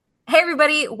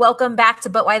everybody, welcome back to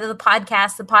But Why Though, the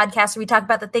podcast where we talk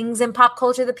about the things in pop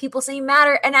culture that people say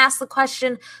matter and ask the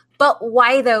question, but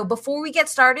why though? Before we get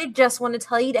started, just want to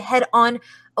tell you to head on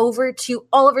over to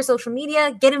all of our social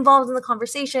media, get involved in the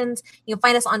conversations. You can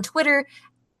find us on Twitter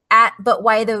at But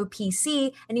Why Though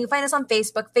PC, and you can find us on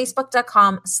Facebook,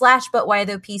 facebook.com/But Why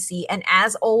Though PC. And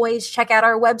as always, check out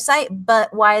our website,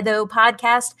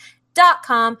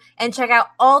 ButWhyThoughPodcast.com, and check out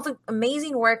all the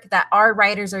amazing work that our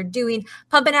writers are doing,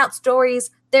 pumping out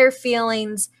stories, their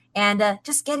feelings, and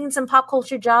just getting the pop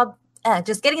culture job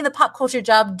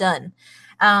done.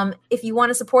 If you want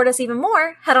to support us even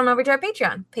more, head on over to our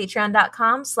Patreon,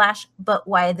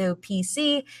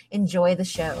 patreon.com/ButWhyThoughPC. Enjoy the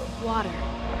show. Water,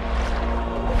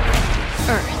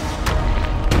 earth,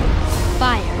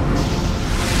 fire,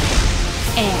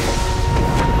 air.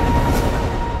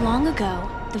 Long ago,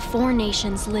 the four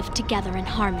nations lived together in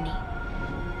harmony.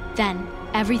 Then,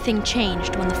 everything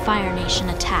changed when the Fire Nation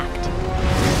attacked.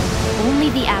 Only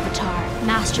the Avatar,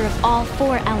 master of all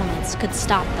four elements, could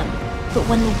stop them. But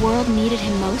when the world needed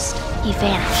him most, he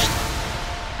vanished.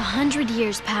 100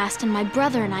 years passed and my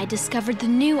brother and I discovered the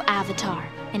new Avatar,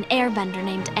 an airbender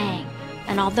named Aang.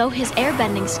 And although his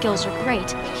airbending skills are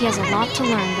great, he has a lot to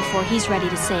learn before he's ready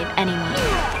to save anyone.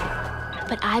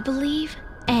 But I believe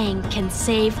Aang can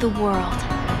save the world.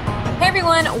 Hey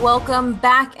everyone, welcome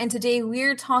back, and today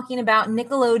we're talking about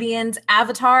Nickelodeon's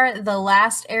Avatar: The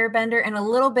Last Airbender and a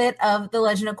little bit of The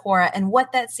Legend of Korra and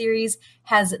what that series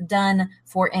has done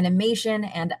for animation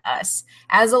and us.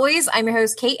 As always, I'm your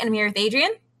host Kate, and I'm here with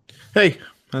Adrian. Hey,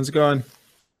 how's it going?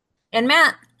 And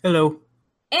Matt. Hello.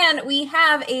 And we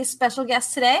have a special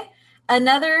guest today,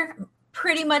 another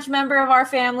pretty much member of our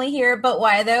family here at But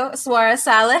Why Though, Swara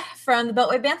Saleh from the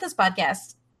Beltway Banthas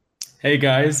podcast. Hey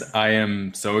guys, I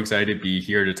am so excited to be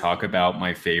here to talk about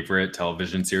my favorite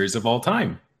television series of all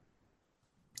time.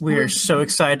 We're so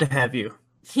excited to have you.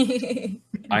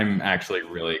 I'm actually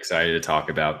really excited to talk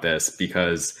about this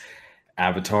because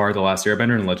Avatar: The Last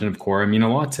Airbender and Legend of Korra mean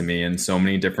a lot to me in so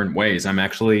many different ways. I'm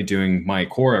actually doing my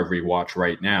Korra rewatch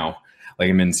right now.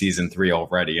 Like, I'm in season 3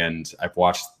 already, and I've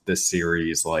watched this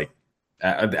series like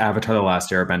Avatar: The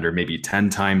Last Airbender maybe 10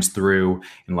 times through,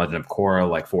 and Legend of Korra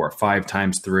like 4 or 5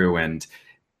 times through, and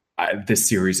this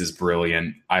series is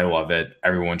brilliant. I love it.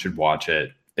 Everyone should watch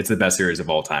it. It's the best series of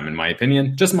all time, in my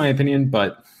opinion. Just my opinion,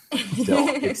 but still,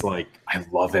 it's like, I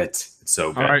love it. It's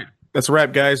so good. All right, that's a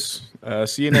wrap, guys.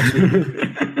 See you next week.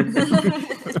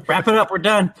 Wrap it up. We're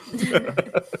done.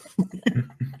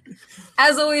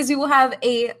 As always, we will have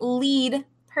a lead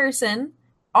person.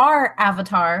 Our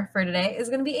avatar for today is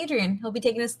going to be Adrian. He'll be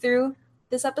taking us through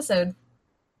this episode.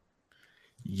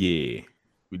 Yeah,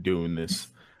 we're doing this.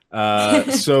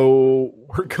 So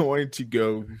we're going to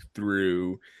go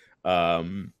through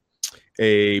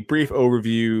a brief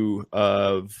overview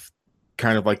of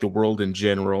kind of like the world in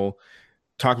general,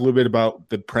 talk a little bit about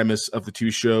the premise of the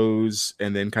two shows,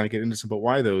 and then kind of get into some about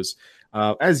why those.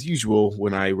 As usual,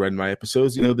 when I run my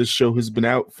episodes, this show has been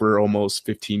out for almost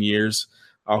 15 years.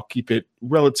 I'll keep it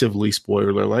relatively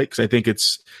spoiler-like because I think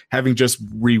it's, having just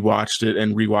rewatched it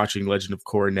and rewatching Legend of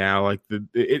Korra now, like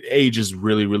it ages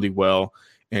really, really well,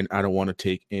 and I don't want to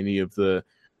take any of the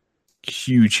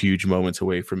huge moments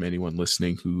away from anyone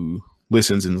listening who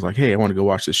listens and is like, hey, I want to go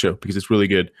watch this show because it's really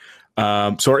good.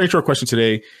 So our intro question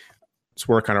today,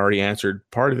 Swara kind of already answered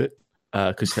part of it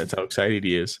because that's how excited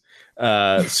he is.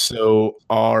 So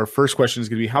our first question is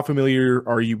going to be, how familiar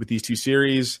are you with these two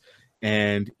series?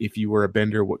 And if you were a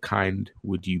bender, what kind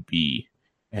would you be?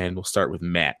 And we'll start with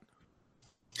Matt.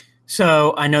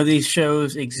 So I know these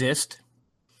shows exist,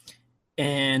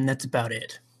 and that's about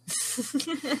it.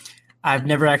 I've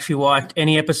never actually watched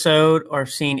any episode or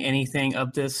seen anything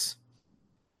of this.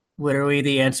 Literally,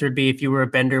 the answer would be, if you were a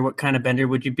bender, what kind of bender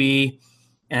would you be?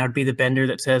 And I would be the bender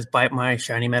that says, bite my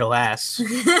shiny metal ass. So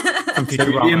you'd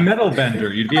be a metal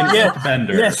bender. You'd be an earth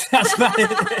bender. Yes, that's about it.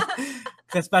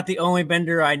 That's about the only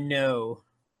bender I know.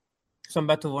 So I'm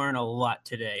about to learn a lot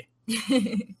today.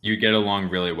 You get along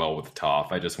really well with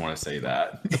Toph. I just want to say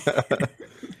that.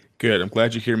 Good. I'm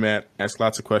glad you're here, Matt. Ask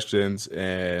lots of questions,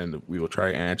 and we will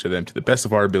try to answer them to the best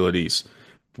of our abilities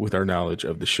with our knowledge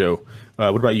of the show.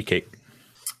 What about you, Kate?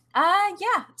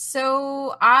 Yeah.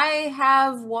 So I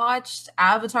have watched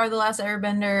Avatar: The Last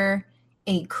Airbender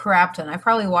a crap ton. I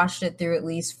probably watched it through at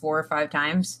least 4 or 5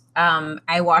 times.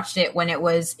 I watched it when it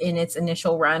was in its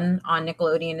initial run on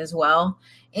Nickelodeon as well.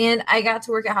 And I got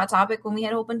to work at Hot Topic when we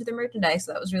had a whole bunch of the merchandise.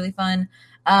 So that was really fun.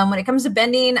 When it comes to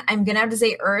bending, I'm going to have to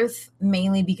say Earth,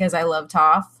 mainly because I love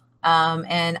Toph.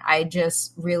 And I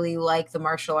just really like the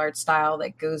martial arts style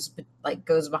that goes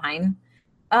behind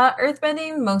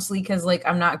earthbending, mostly because like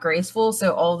I'm not graceful,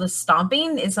 so all the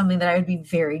stomping is something that I would be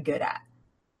very good at.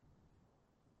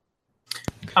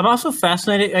 I'm also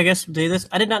fascinated, I guess, to do this.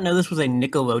 I did not know this was a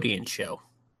Nickelodeon show.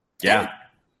 Yeah.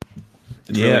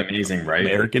 It's really amazing, right?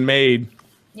 American made.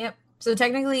 Yep. So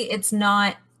technically it's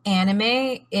not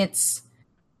anime, it's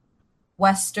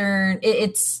Western,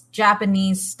 it's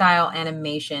Japanese style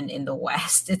animation in the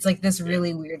West. It's like this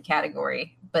really weird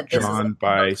category, but this Drawn is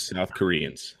by South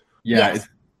Koreans. Yeah. Yes.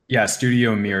 Yeah,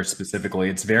 Studio Mir specifically.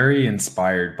 It's very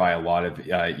inspired by a lot of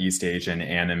East Asian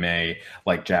anime,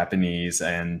 like Japanese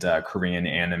and Korean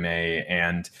anime.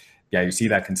 And yeah, you see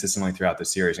that consistently throughout the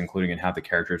series, including in how the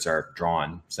characters are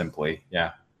drawn, simply.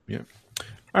 Yeah. Yeah.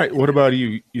 All right. What about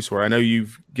you, Yusor? I know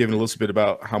you've given a little bit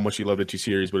about how much you love the two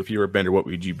series, but if you were a bender, what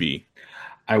would you be?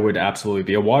 I would absolutely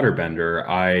be a waterbender.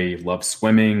 I love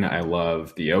swimming. I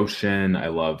love the ocean. I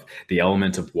love the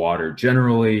element of water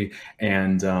generally.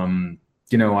 And, I'm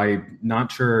not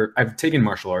sure. I've taken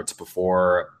martial arts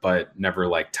before, but never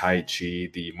like Tai Chi,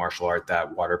 the martial art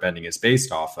that waterbending is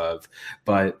based off of.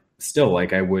 But still,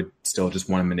 like, I would still just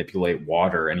want to manipulate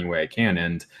water any way I can.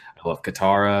 And I love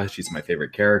Katara. She's my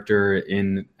favorite character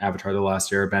in Avatar: The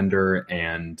Last Airbender.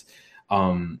 And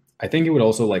I think it would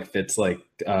also like fits like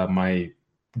my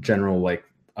general like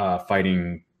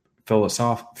fighting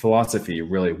philosophy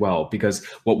really well, because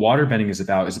what waterbending is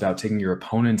about taking your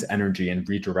opponent's energy and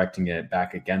redirecting it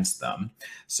back against them.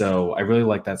 So I really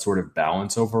like that sort of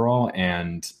balance overall.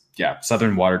 And yeah,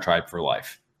 Southern Water Tribe for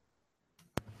life.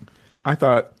 I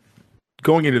thought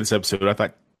going into this episode, I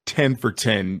thought 10 for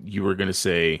 10 you were going to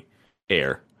say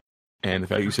air. And the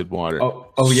fact you said water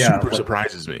yeah, super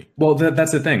surprises me. Well,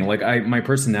 that's the thing. Like, my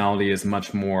personality is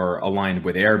much more aligned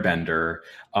with airbender.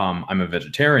 I'm a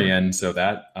vegetarian, so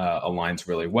that aligns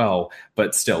really well.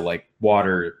 But still, like,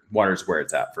 water's where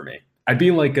it's at for me. I'd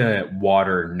be like a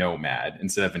water nomad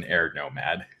instead of an air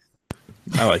nomad.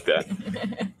 I like that.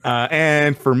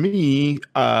 And for me,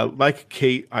 like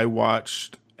Kate, I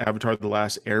watched Avatar: The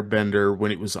Last Airbender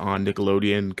when it was on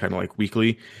Nickelodeon, kind of like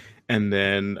weekly. And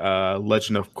then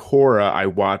Legend of Korra, I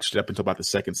watched up until about the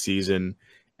second season.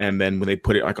 And then when they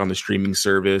put it like on the streaming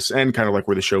service and kind of like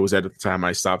where the show was at the time,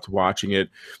 I stopped watching it.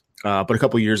 But a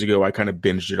couple of years ago, I kind of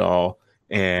binged it all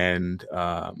and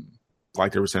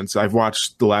liked it ever since. I've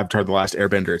watched the Avatar: The Last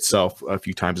Airbender itself a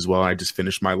few times as well. I just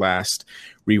finished my last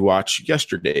rewatch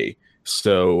yesterday.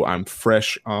 So I'm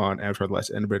fresh on Avatar: The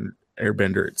Last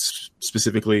Airbender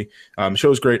specifically. The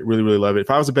show is great. Really, really love it. If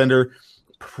I was a bender,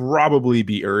 probably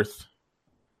be Earth.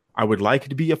 I would like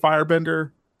to be a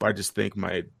firebender, but I just think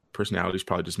my personality is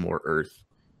probably just more Earth.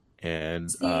 And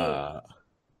I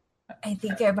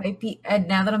think I might be,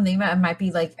 now that I'm thinking about it,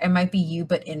 I might be you,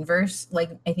 but inverse.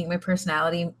 Like, I think my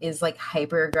personality is like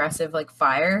hyper aggressive, like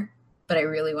fire, but I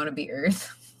really want to be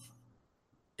Earth.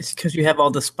 It's because you have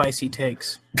all the spicy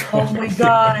takes. Oh my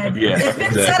God. Yeah, If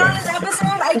it's said on this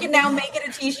episode, I can now make it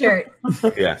a t-shirt.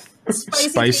 Yeah.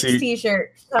 Spicy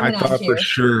t-shirt. I thought for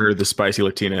sure the Spicy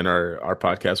Latina in our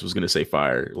podcast was going to say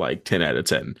fire, like 10 out of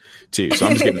 10 too. So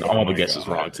I'm just getting all the guesses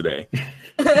wrong today.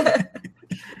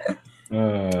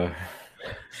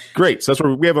 Great. So that's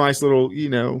where we have a nice little,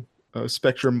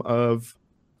 spectrum of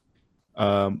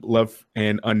love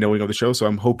and unknowing of the show. So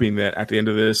I'm hoping that at the end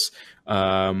of this,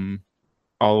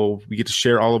 we get to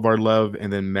share all of our love,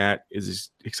 and then Matt is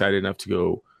excited enough to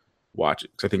go watch it,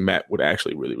 because I think Matt would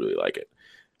actually really, really like it.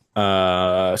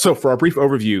 So for our brief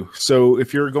overview, so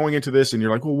if you're going into this and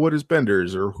you're like, well, what is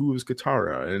Benders, or who is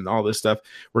Katara, and all this stuff,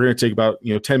 we're going to take about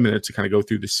 10 minutes to kind of go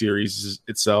through the series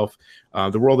itself,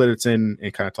 the world that it's in,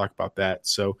 and kind of talk about that.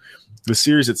 So the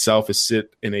series itself is set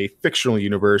in a fictional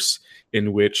universe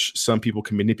in which some people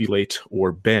can manipulate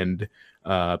or bend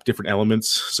different elements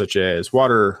such as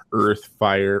water, earth,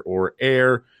 fire, or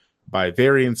air by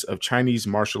variants of Chinese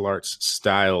martial arts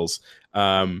styles.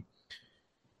 This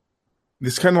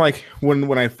kind of like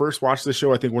when I first watched the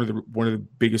show, I think one of the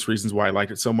biggest reasons why I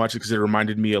liked it so much is because it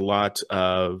reminded me a lot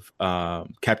of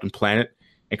Captain Planet,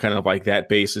 and kind of like that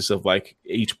basis of like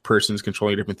each person's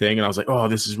controlling a different thing. And I was like, oh,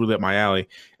 this is really up my alley.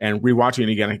 And rewatching it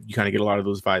again, you kind of get a lot of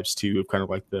those vibes too, of kind of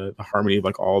like the harmony of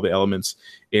like all the elements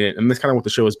in it. And that's kind of what the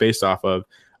show is based off of,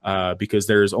 because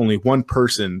there's only one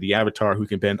person, the Avatar, who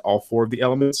can bend all four of the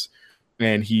elements,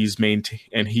 and he's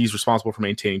responsible for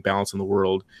maintaining balance in the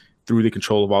world through the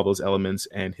control of all those elements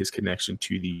and his connection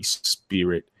to the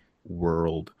spirit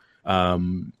world.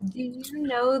 Do you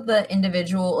know the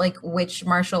individual, like which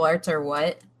martial arts are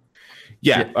what?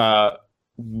 Yeah,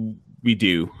 we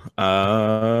do.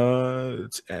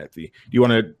 It's at the. Do you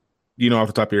want Do you know off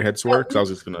the top of your head, Swore? Because I was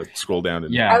just gonna scroll down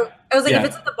and Yeah. I was like, Yeah. if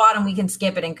it's at the bottom, we can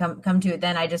skip it and come to it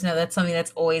then. I just know that's something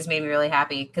that's always made me really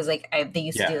happy because like they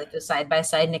used to do like the side by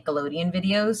side Nickelodeon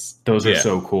videos. Those are Yeah.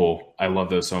 so cool. I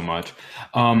love those so much.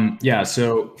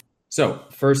 So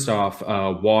first off,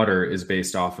 water is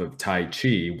based off of Tai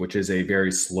Chi, which is a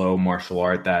very slow martial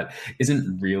art that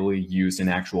isn't really used in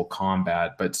actual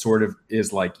combat, but sort of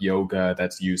is like yoga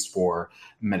that's used for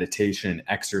meditation,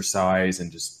 exercise,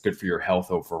 and just good for your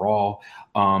health overall.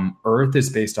 Earth is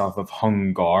based off of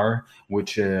Hung Gar,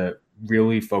 which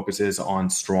really focuses on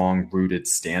strong rooted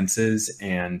stances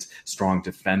and strong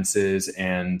defenses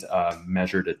and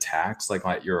measured attacks like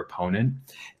your opponent.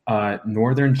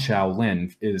 Northern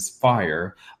Shaolin is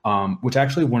fire, which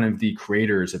actually one of the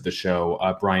creators of the show,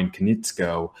 Brian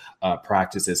Konietzko,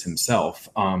 practices himself.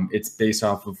 It's based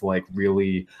off of like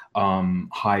really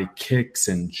high kicks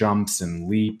and jumps and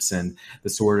leaps and the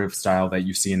sort of style that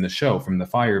you see in the show from the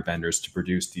firebenders to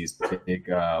produce these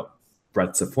big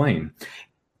breaths of flame.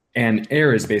 And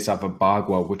air is based off of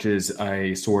Bagua, which is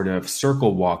a sort of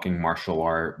circle walking martial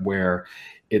art where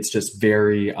it's just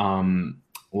very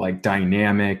like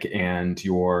dynamic and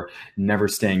you're never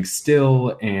staying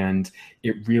still. And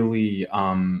it really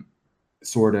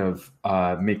sort of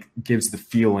gives the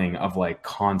feeling of like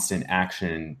constant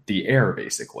action, the air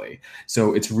basically.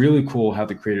 So it's really cool how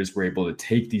the creators were able to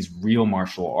take these real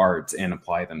martial arts and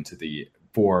apply them to the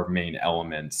 4 main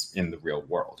elements in the real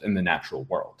world, in the natural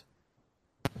world.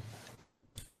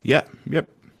 yeah, yep.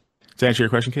 To answer your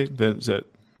question, Kate, is that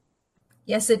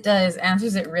Yes, it does.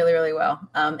 Answers it really, really well.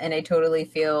 And I totally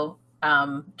feel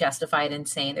justified in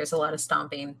saying there's a lot of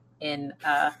stomping in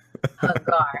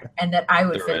Hungar, and that I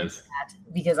would There fit is. into that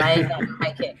because I am not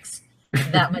high kicks.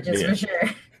 That much is Yeah. for sure.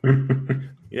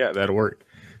 Yeah, that'll work.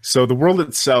 So the world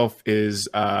itself is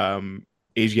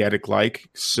Asiatic-like,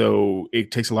 so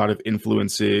it takes a lot of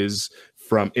influences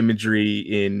from imagery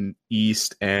in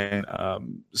East and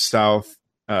South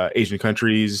Asian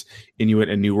countries, Inuit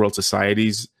and New World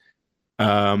societies,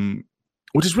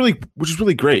 which is really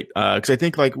great. Because I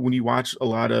think like when you watch a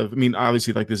lot of, I mean,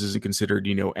 obviously like this isn't considered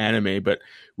anime, but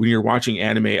when you're watching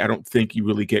anime, I don't think you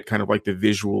really get kind of like the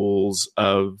visuals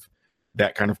of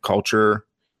that kind of culture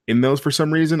in those for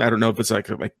some reason. I don't know if it's like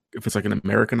if it's like an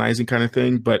Americanizing kind of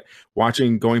thing, but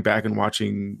going back and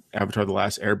watching Avatar: The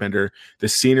Last Airbender, the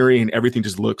scenery and everything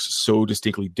just looks so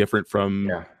distinctly different from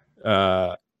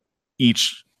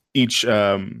each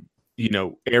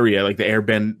area. Like the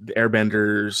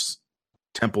Airbenders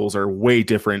temples are way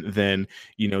different than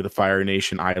the Fire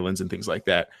Nation islands and things like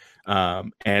that.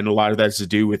 And a lot of that's to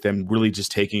do with them really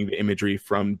just taking the imagery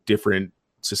from different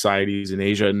societies in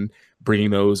Asia and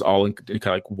bringing those all in kind of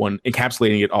like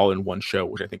encapsulating it all in one show,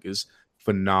 which I think is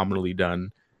phenomenally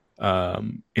done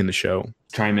in the show.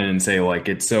 Chime in and say like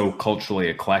it's so culturally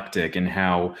eclectic, and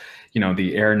how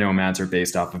the air nomads are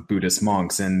based off of Buddhist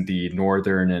monks, and the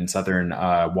northern and southern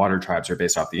water tribes are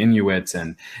based off the Inuits,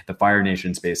 and the Fire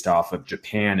Nation's based off of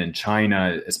Japan and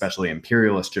China, especially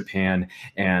imperialist Japan,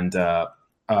 and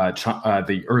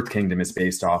the Earth Kingdom is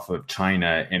based off of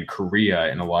China and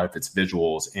Korea and a lot of its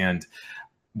visuals. And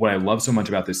what I love so much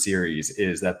about this series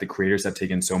is that the creators have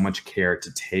taken so much care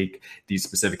to take these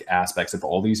specific aspects of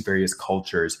all these various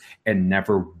cultures, and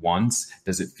never once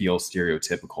does it feel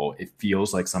stereotypical. It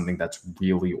feels like something that's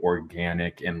really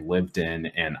organic and lived in,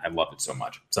 and I love it so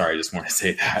much. Sorry, I just want to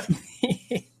say that.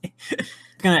 I'm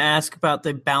going to ask about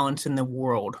the balance in the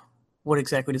world. What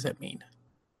exactly does that mean?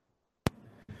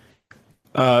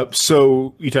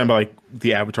 So you talking about like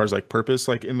the Avatar's like purpose,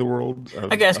 like in the world?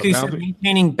 I guess because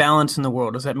maintaining balance in the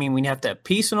world, does that mean we have to have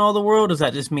peace in all the world? Does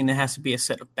that just mean there has to be a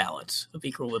set of balance, of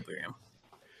equilibrium?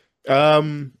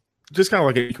 Just kind of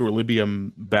like an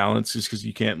equilibrium balance, just because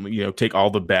you can't take all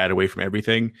the bad away from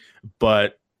everything.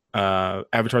 But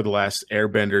Avatar: The Last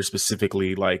Airbender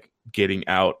specifically, like getting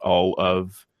out all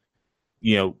of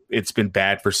it's been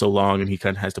bad for so long, and he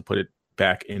kind of has to put it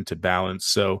back into balance.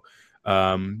 So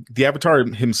the Avatar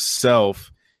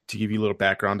himself, to give you a little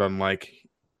background on like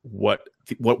what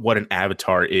an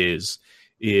Avatar is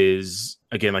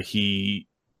again like he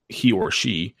or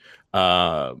she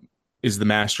is the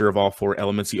master of all 4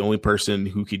 elements, the only person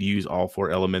who could use all 4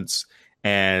 elements,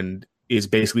 and is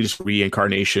basically just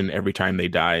reincarnation every time they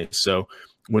die. So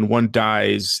when one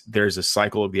dies, there's a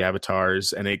cycle of the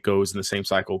avatars, and it goes in the same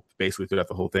cycle basically throughout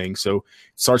the whole thing. So it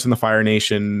starts in the Fire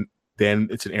Nation, then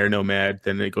it's an air nomad,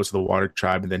 then it goes to the water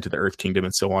tribe, and then to the Earth Kingdom,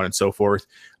 and so on and so forth.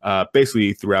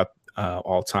 Basically throughout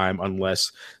all time,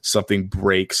 unless something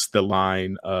breaks the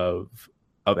line of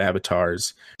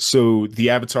avatars. So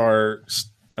the Avatar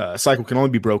cycle can only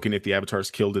be broken if the avatar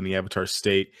is killed in the avatar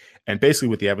state. And basically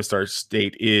what the avatar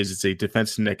state is, it's a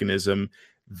defense mechanism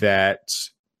that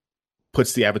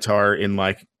puts the avatar in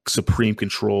like supreme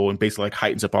control and basically like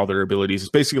heightens up all their abilities.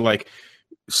 It's basically like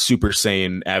Super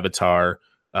Saiyan Avatar.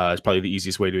 Is probably the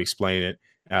easiest way to explain it.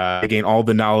 They gain all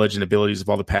the knowledge and abilities of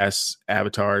all the past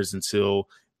avatars until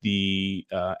the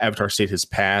avatar state has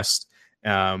passed.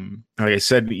 Like I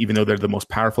said, even though they're the most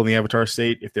powerful in the avatar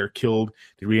state, if they're killed,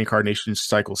 the reincarnation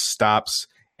cycle stops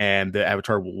and the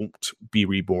avatar won't be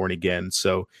reborn again.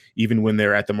 So even when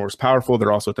they're at the most powerful,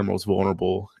 they're also at the most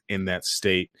vulnerable in that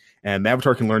state. And the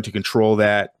avatar can learn to control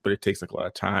that, but it takes like a lot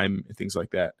of time and things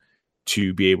like that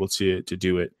to be able to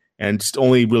do it. And just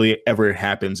only really ever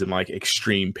happens in like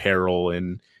extreme peril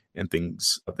and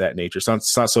things of that nature.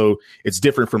 So it's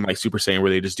different from like Super Saiyan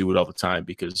where they just do it all the time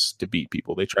because to beat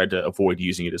people, they try to avoid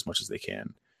using it as much as they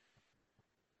can.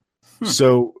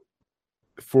 So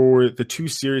for the two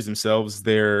series themselves,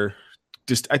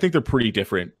 I think they're pretty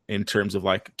different in terms of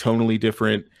like tonally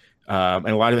different. And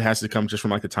a lot of it has to come just from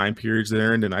like the time periods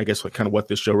they're in. And I guess what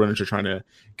the showrunners are trying to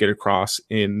get across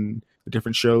in the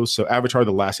different shows. So Avatar: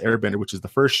 The Last Airbender, which is the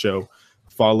first show,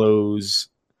 follows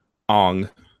Aang.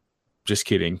 Just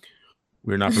kidding.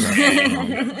 We're not professional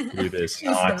to do this.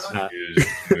 Not use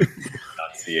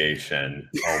pronunciation.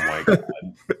 Oh my god.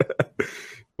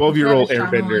 12-year-old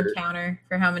Airbender. Counter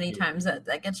for how many times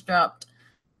that gets dropped.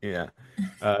 Yeah.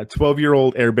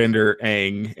 12-year-old Airbender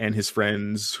Aang and his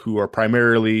friends, who are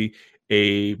primarily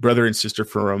a brother and sister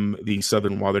from the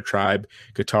Southern Water tribe,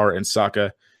 Katara and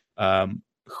Sokka,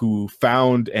 who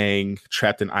found Aang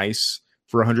trapped in ice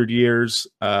for 100 years.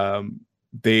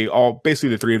 They all, basically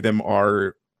the three of them,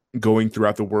 are going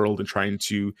throughout the world and trying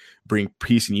to bring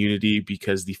peace and unity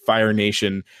because the Fire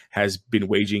Nation has been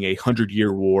waging a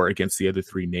 100-year war against the other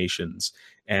three nations.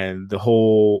 And the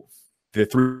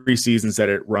 3 seasons that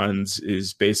it runs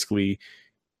is basically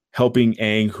helping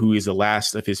Aang, who is the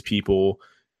last of his people,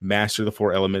 master the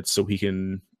 4 elements so he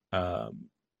can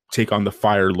take on the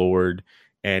Fire Lord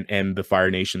and end the Fire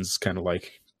Nation's kind of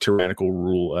like tyrannical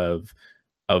rule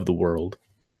of the world.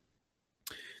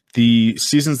 The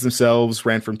seasons themselves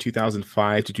ran from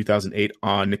 2005 to 2008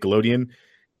 on Nickelodeon,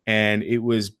 and it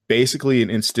was basically an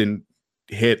instant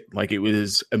hit. Like, it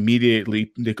was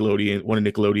immediately one of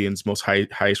Nickelodeon's most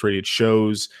highest rated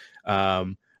shows. I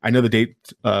know the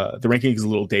ranking is a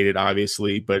little dated,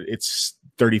 obviously, but it's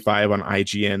 35 on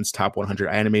IGN's top 100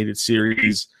 animated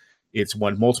series. It's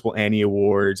won multiple Annie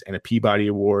Awards and a Peabody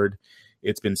Award.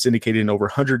 It's been syndicated in over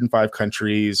 105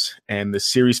 countries, and the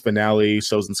series finale,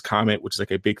 Sozin's Comet, which is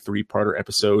like a big 3-parter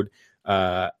episode,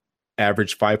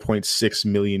 averaged 5.6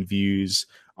 million views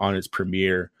on its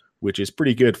premiere, which is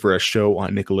pretty good for a show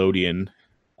on Nickelodeon.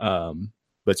 But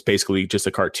it's basically just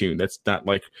a cartoon. That's not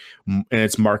like, and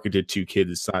it's marketed to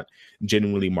kids. It's not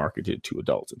genuinely marketed to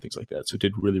adults and things like that. So it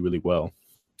did really, really well.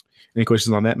 Any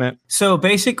questions on that, Matt? So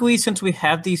basically, since we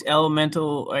have these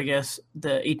elemental, I guess,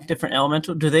 the 8 different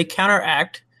elemental, do they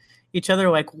counteract each other?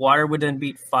 Like water would then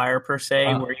beat fire per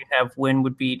se, where you have wind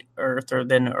would beat earth,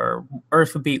 or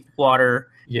earth would beat water.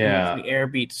 Yeah. Air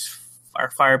beats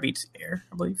fire beats air,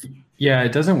 I believe. Yeah,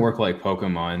 it doesn't work like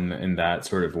Pokemon in that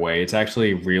sort of way. It's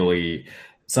actually really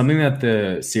something that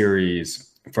the series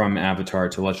from Avatar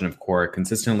to Legend of Korra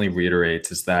consistently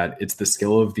reiterates, is that it's the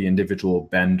skill of the individual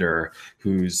bender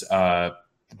who's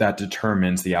that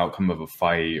determines the outcome of a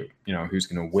fight, who's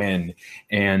going to win.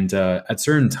 And at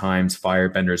certain times,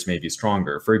 firebenders may be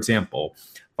stronger. For example,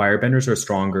 firebenders are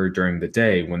stronger during the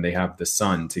day when they have the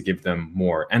sun to give them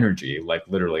more energy, like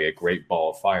literally a great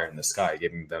ball of fire in the sky,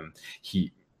 giving them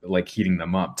heat, like heating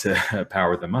them up to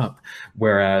power them up.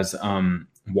 Whereas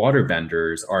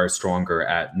waterbenders are stronger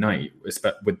at night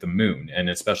with the moon, and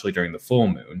especially during the full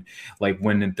moon, like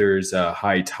when there's a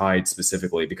high tide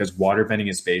specifically, because waterbending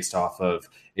is based off of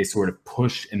a sort of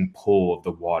push and pull of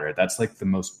the water. That's like the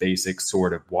most basic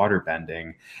sort of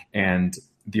waterbending. And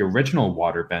the original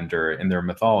waterbender in their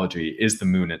mythology is the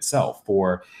moon itself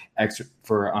for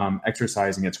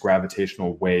exercising its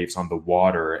gravitational waves on the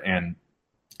water and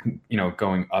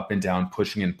going up and down,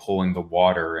 pushing and pulling the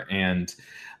water. And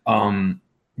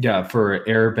for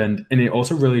airbend, and it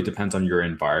also really depends on your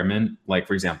environment. Like,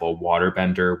 for example, a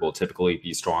waterbender will typically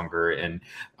be stronger in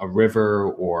a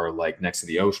river or like next to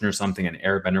the ocean or something. An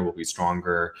airbender will be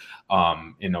stronger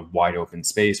in a wide open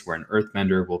space, where an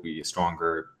earthbender will be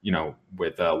stronger,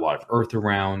 with a lot of earth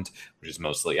around, which is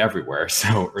mostly everywhere.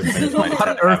 So earthbenders might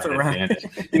have earth an around.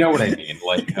 advantage. You know what I mean?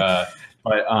 Like,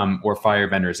 or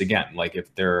firebenders, again, like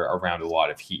if they're around a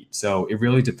lot of heat. So it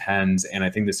really depends. And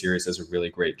I think the series does a really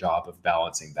great job of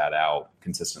balancing that out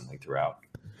consistently throughout.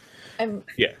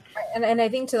 Yeah. And I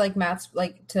think to like Matt's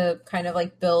like to kind of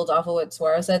like build off of what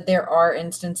Suara said, there are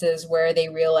instances where they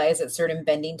realize that certain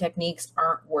bending techniques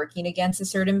aren't working against a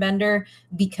certain bender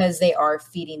because they are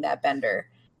feeding that bender.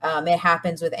 It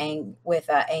happens with Aang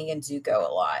and Zuko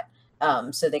a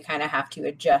lot. So they kind of have to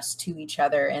adjust to each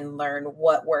other and learn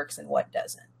what works and what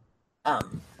doesn't.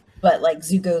 But like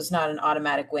Zuko's not an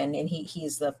automatic win, and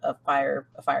he's a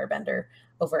firebender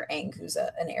over Aang, who's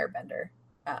an airbender.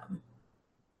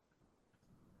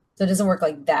 So it doesn't work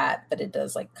like that, but it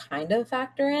does like kind of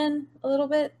factor in a little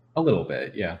bit. A little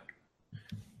bit, yeah.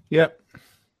 Yep.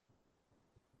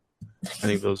 I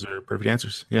think those are perfect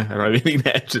answers. Yeah, I don't have anything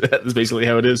to add to that. That's basically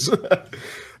how it is.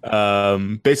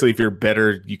 Basically, if you're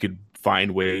better, you could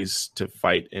find ways to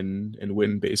fight and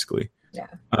win, basically. Yeah.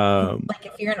 Like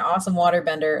if you're an awesome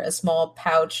waterbender, a small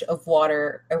pouch of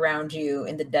water around you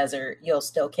in the desert, you'll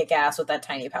still kick ass with that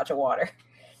tiny pouch of water.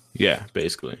 Yeah,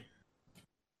 basically.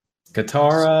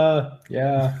 Katara,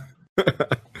 yeah.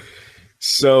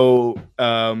 So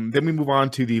then we move on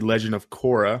to the Legend of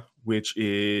Korra, which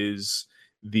is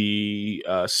the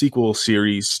sequel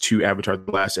series to Avatar: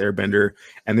 The Last Airbender,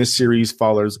 and this series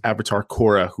follows Avatar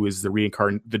Korra, who is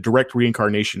the direct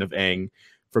reincarnation of Aang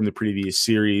from the previous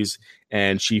series,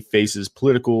 and she faces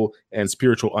political and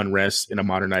spiritual unrest in a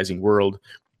modernizing world.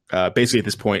 Basically, at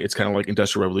this point, it's kind of like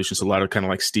Industrial Revolution, so a lot of kind of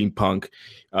like steampunk.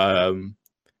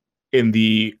 In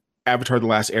the Avatar: The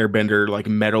Last Airbender, like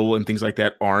metal and things like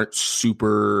that aren't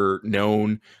super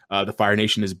known. The Fire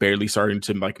Nation is barely starting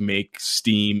to like make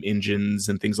steam engines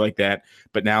and things like that.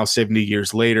 But now, 70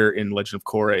 years later, in Legend of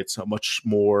Korra, it's a much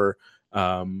more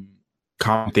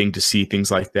common thing to see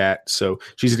things like that. So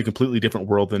she's in a completely different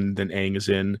world than Aang is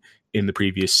in the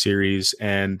previous series.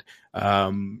 And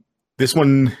this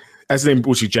one, as the name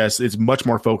would suggest, is much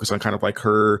more focused on kind of like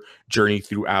her journey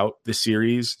throughout the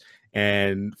series,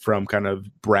 and from kind of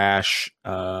brash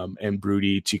and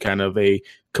broody to kind of a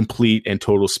complete and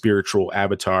total spiritual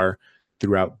avatar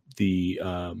throughout the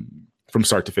from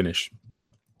start to finish.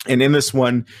 And in this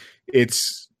one,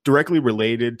 it's directly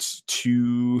related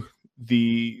to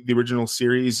the original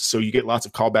series, so you get lots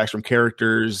of callbacks from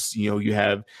characters. You know, you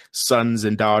have sons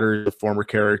and daughters of former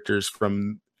characters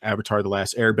from Avatar: The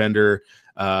Last Airbender.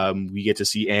 We get to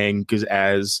see Aang because,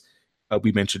 as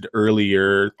we mentioned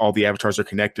earlier, all the avatars are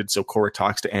connected, so Korra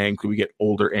talks to Aang. We get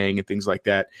older Aang and things like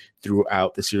that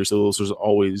throughout the series. So those was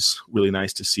always really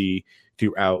nice to see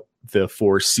throughout the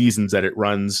 4 seasons that it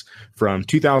runs from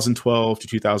 2012 to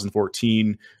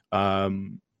 2014.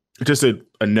 Just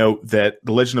a note that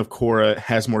The Legend of Korra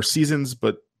has more seasons,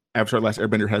 but Avatar: The Last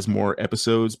Airbender has more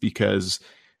episodes because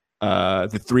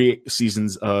the 3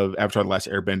 seasons of Avatar: The Last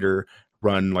Airbender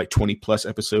run like 20 plus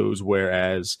episodes,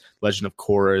 whereas Legend of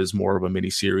Korra is more of a mini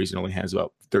series and only has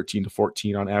about 13 to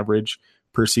 14 on average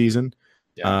per season.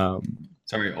 Yeah.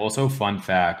 Sorry. Also, fun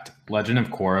fact: Legend of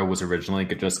Korra was originally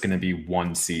just going to be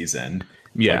 1 season.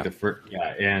 Yeah. Like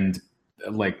and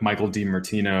like Michael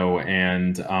DiMartino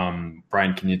and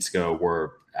Brian Konietzko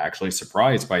were actually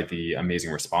surprised by the amazing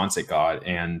response it got,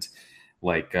 and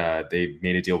like they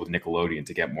made a deal with Nickelodeon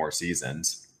to get more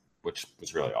seasons, which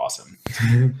was really awesome.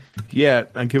 Yeah,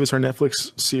 and give us our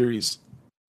Netflix series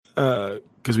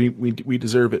because we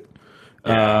deserve it.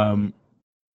 Yeah.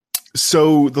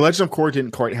 So The Legend of Korra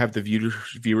didn't quite have the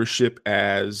viewership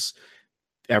as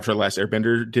Avatar: The Last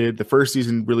Airbender did. The first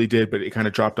season really did, but it kind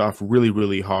of dropped off really,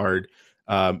 really hard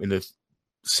in the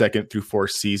 2nd through 4th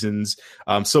seasons.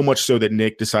 So much so that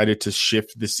Nick decided to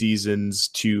shift the seasons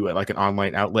to like an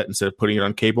online outlet instead of putting it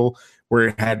on cable, where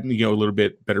it had, you know, a little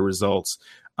bit better results.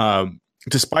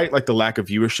 Despite like the lack of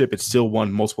viewership, it still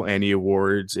won multiple Annie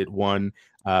Awards. It won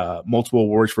multiple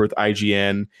awards for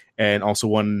IGN, and also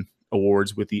won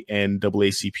awards with the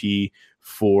NAACP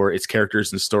for its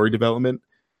characters and story development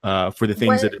for the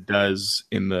things that it does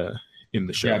in the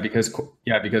show. Yeah,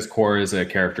 because Korra is a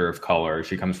character of color.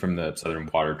 She comes from the Southern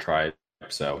Water Tribe,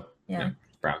 so Yeah. you know,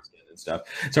 brown skin and stuff.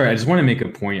 Sorry, I just want to make a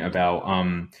point about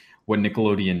what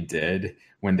Nickelodeon did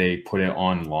when they put it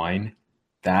online.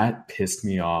 That pissed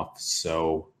me off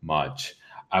so much.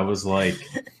 I was like,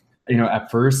 you know,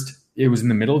 at first it was in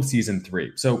the middle of season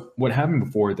 3. So what happened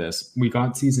before this, we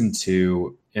got season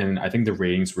 2, and I think the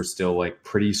ratings were still like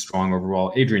pretty strong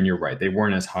overall. Adrian, you're right. They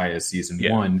weren't as high as season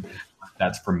 1.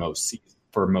 That's for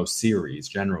most series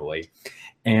generally.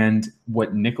 And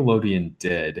what Nickelodeon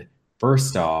did,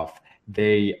 first off,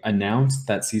 they announced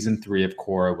that season 3 of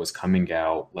Korra was coming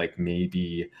out like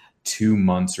maybe 2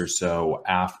 months or so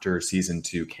after season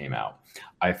 2 came out.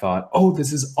 I thought, oh,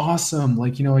 this is awesome.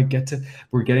 Like, you know,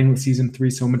 we're getting season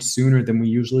 3 so much sooner than we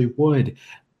usually would.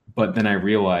 But then I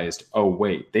realized, oh,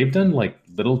 wait, they've done like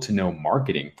little to no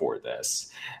marketing for this.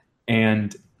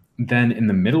 And then in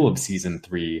the middle of season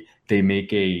 3, they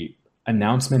make a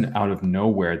announcement out of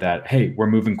nowhere that, hey, we're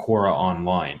moving Korra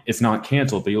online. It's not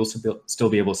canceled, but you'll still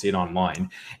be able to see it online.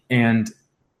 And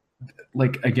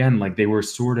like, again, like they were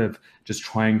sort of just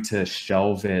trying to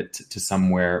shelve it to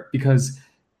somewhere because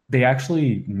they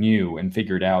actually knew and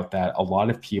figured out that a lot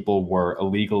of people were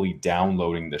illegally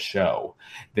downloading the show.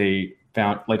 They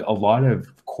found like a lot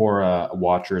of Korra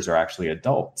watchers are actually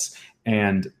adults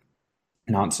and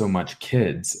not so much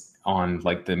kids on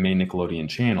like the main Nickelodeon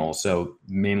channel. So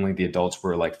mainly the adults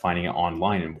were like finding it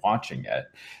online and watching it.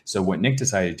 So what Nick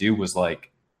decided to do was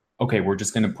like, okay, we're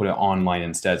just going to put it online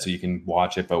instead so you can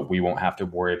watch it, but we won't have to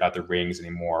worry about the ratings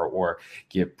anymore or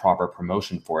give proper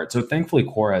promotion for it. So thankfully,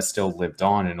 Korra has still lived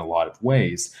on in a lot of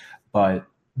ways, but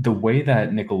the way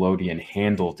that Nickelodeon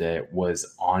handled it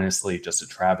was honestly just a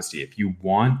travesty. If you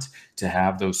want to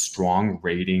have those strong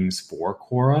ratings for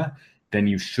Korra, then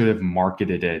you should have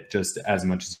marketed it just as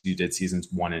much as you did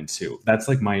seasons 1 and 2. That's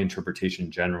like my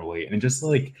interpretation generally. And it just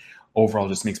like overall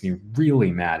just makes me really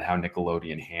mad how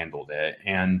Nickelodeon handled it.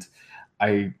 And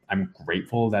I'm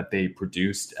grateful that they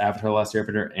produced Avatar: The Last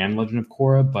Airbender and Legend of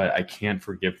Korra, but I can't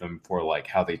forgive them for like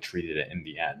how they treated it in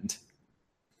the end.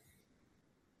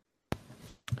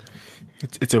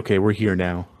 It's okay. We're here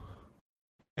now.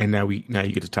 And now you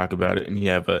get to talk about it, and you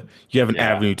have an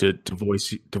avenue to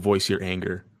voice your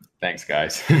anger. Thanks,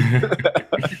 guys.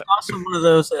 It's also one of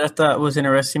those that I thought was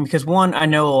interesting because, one, I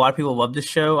know a lot of people love this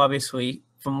show, obviously,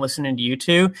 from listening to you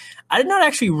two. I did not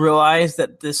actually realize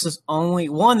that this is only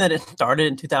one that it started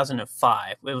in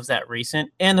 2005. It was that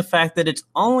recent. And the fact that it's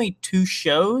only 2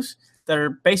 shows that are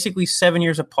basically 7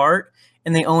 years apart,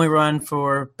 and they only run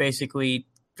for basically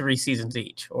 3 seasons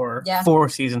each, or 4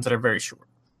 seasons that are very short.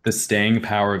 The staying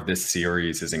power of this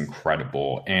series is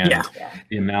incredible, and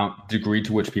the degree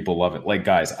to which people love it. Like,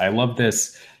 guys, I love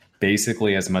this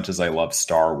basically as much as I love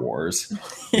Star Wars.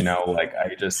 You know, like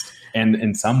and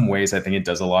in some ways, I think it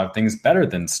does a lot of things better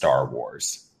than Star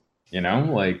Wars. You know,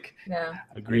 like,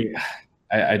 agree.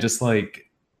 I just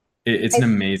like it's an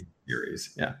amazing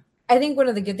series. Yeah, I think one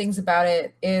of the good things about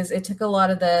it is it took a lot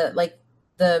of the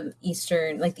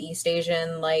Eastern, like the East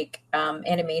Asian,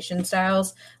 animation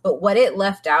styles. But what it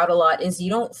left out a lot is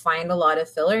you don't find a lot of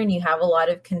filler, and you have a lot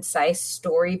of concise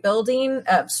story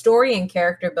and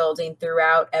character building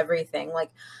throughout everything. Like,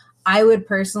 I would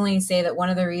personally say that one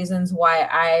of the reasons why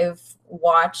I've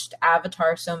watched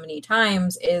Avatar so many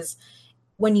times is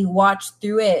when you watch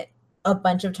through it a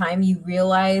bunch of time, you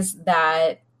realize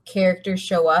that characters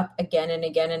show up again and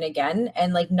again and again,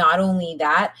 and like not only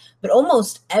that, but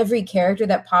almost every character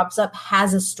that pops up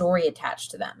has a story attached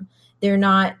to them. They're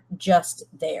not just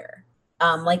there.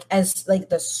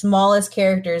 The smallest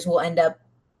characters will end up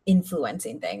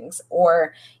influencing things,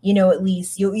 or at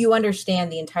least you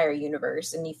understand the entire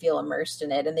universe and you feel immersed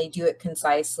in it, and they do it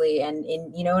concisely and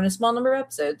in a small number of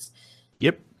episodes.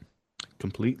 Yep,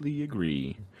 completely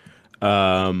agree.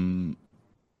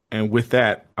 And with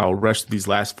that, I'll rush these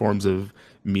last forms of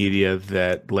media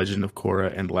that Legend of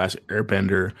Korra and The Last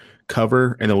Airbender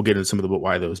cover, and then we'll get into some of the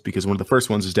why those, because one of the first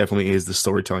ones is definitely the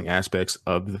storytelling aspects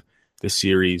of the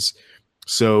series.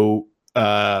 So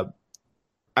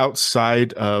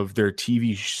outside of their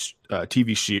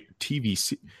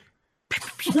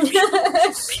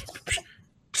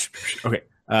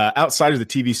outside of the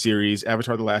TV series,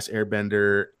 Avatar: The Last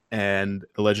Airbender and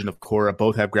The Legend of Korra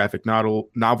both have graphic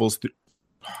novels.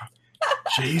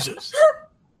 Jesus.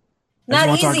 Not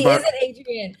easy, is it,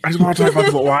 Adrian? I just want to talk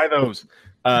about why those.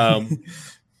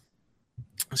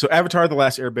 So Avatar: The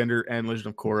Last Airbender and Legend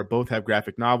of Korra both have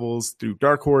graphic novels through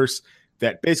Dark Horse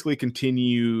that basically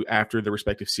continue after the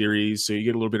respective series. So you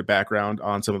get a little bit of background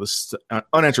on some of the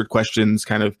unanswered questions.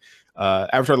 Kind of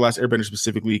Avatar: The Last Airbender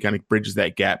specifically kind of bridges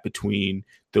that gap between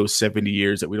those 70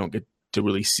 years that we don't get to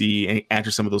really see and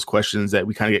answer some of those questions that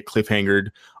we kind of get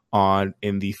cliffhangered on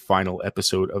in the final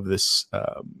episode of this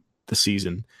the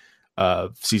season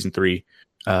 3.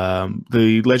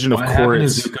 The Legend of Korra. What happened to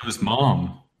Zuko's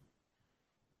mom?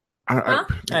 I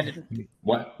didn't.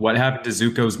 What happened to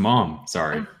Zuko's mom?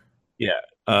 Sorry. Yeah.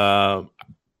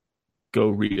 Go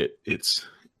read it. It's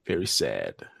very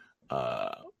sad.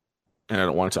 And I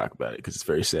don't want to talk about it because it's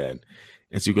very sad.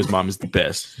 And Zuko's mom is the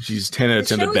best. She's 10 out of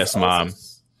 10 the best mom.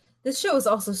 This show is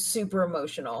also super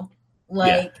emotional.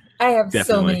 I have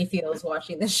so many feels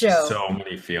watching this show. So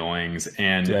many feelings,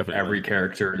 and every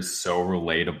character is so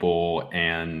relatable,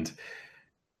 and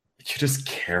you just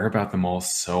care about them all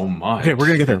so much. Okay, we're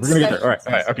gonna get there. All right.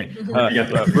 Okay.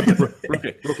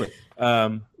 Real quick.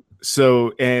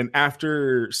 So, and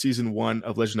after season 1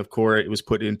 of Legend of Korra, it was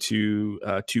put into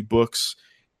 2 books.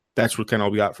 That's what kind of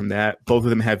all we got from that. Both of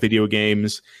them have video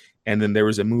games, And then there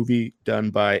was a movie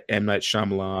done by M. Night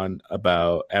Shyamalan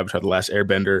about Avatar: The Last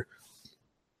Airbender,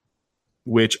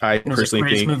 which I personally the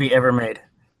greatest think movie ever made.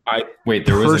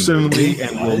 There was a personally movie?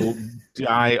 and will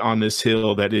die on this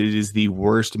hill that it is the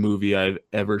worst movie I've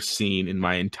ever seen in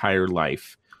my entire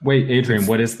life. Wait, Adrian,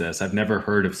 what is this? I've never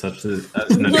heard of such an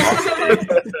atrocity.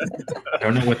 I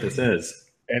don't know what this is.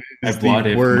 I've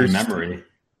blotted it from my memory.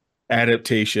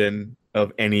 Adaptation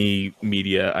of any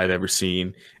media I've ever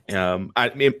seen.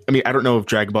 I mean, I don't know if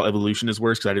Dragon Ball Evolution is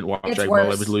worse because I didn't watch Dragon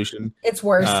Ball Evolution. It's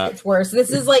worse. It's worse. This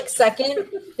is like second.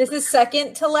 This is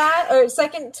second to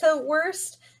second to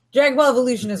worst. Dragon Ball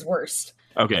Evolution is worst.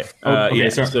 Okay.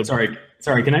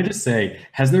 Sorry. Can I just say,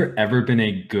 has there ever been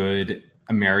a good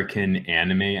American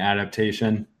anime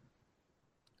adaptation?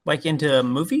 Like into a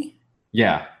movie?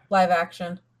 Yeah. Live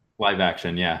action.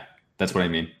 Yeah. That's what I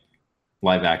mean.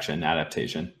 Live action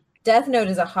adaptation. Death Note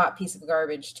is a hot piece of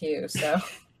garbage too, so.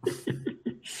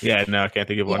 Yeah, no, I can't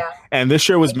think of one. And this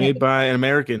show was made by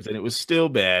Americans, and it was still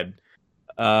bad.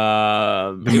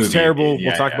 It's terrible.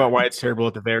 We'll talk about why it's terrible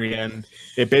at the very end.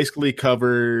 It basically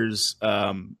covers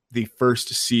the first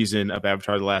season of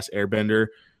Avatar: The Last Airbender,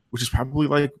 which is probably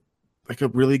like a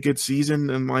really good season,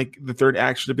 and like the third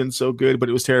act should have been so good, but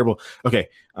it was terrible. Okay,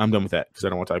 I'm done with that because I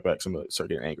don't want to talk about it because I'm going to start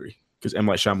getting angry. Because M.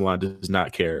 Night Shyamalan does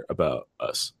not care about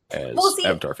us as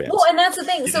Avatar fans. Well, and that's the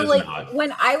thing. So, like,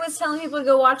 when I was telling people to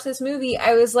go watch this movie,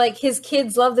 I was like, his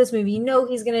kids love this movie. You know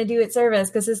he's going to do it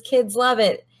service because his kids love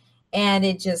it. And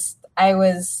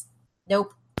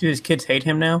nope. Do his kids hate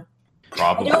him now?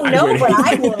 Probably. I don't know, but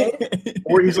I would.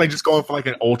 Or he's like just going for like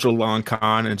an ultra long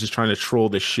con and just trying to troll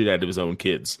the shit out of his own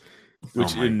kids.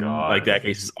 Which in like that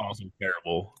case is also a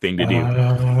terrible thing to do.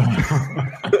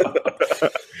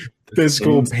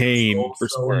 Physical pain for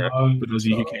Sora. For those of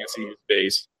you who can't see his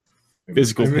face.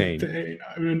 Physical pain.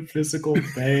 I'm in physical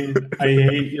pain. I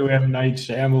hate you, M. Night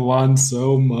Shyamalan,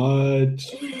 so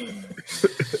much.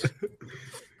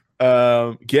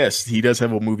 Yes, he does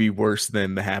have a movie worse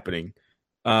than The Happening.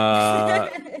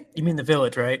 You mean The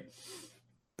Village, right?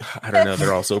 I don't know.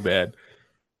 They're all so bad.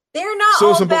 They're not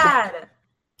all bad.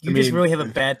 You just really have a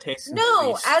bad taste in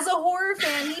movies. As a horror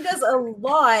fan, he does a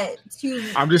lot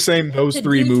to. I'm just saying those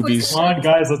three movies. Come on,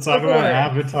 guys, let's talk about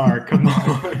Avatar. Come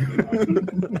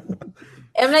on.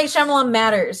 M. Night Shyamalan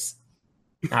matters.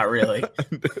 Not really.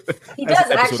 He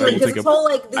does actually because this whole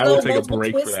like I will take a multiple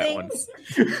break twist for that things.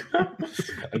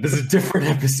 One. This is a different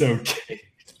episode, Kate.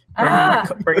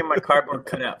 Bringing my cardboard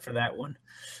cutout for that one.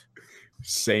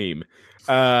 Same.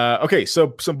 Okay,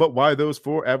 but why those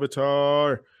for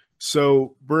Avatar?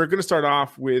 So we're going to start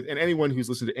off with, and anyone who's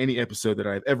listened to any episode that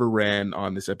I've ever ran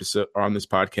on this episode or on this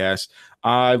podcast,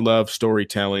 I love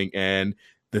storytelling, and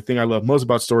the thing I love most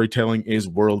about storytelling is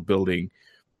world building.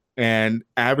 And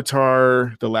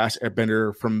Avatar: The Last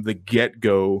Airbender from the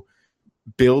get-go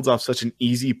builds off such an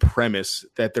easy premise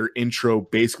that their intro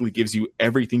basically gives you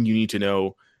everything you need to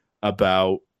know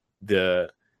about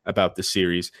the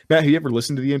series. Matt, have you ever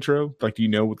listened to the intro? Like, do you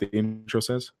know what the intro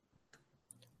says?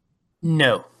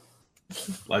 No.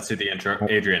 Let's do the intro,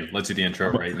 Adrian. Let's do the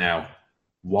intro right now.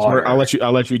 Water. Sorry,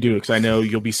 I'll let you do it because I know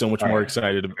you'll be so much more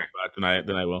excited about it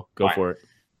than I will. Go for it.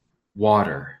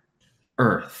 Water,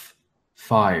 earth,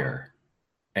 fire,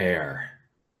 air.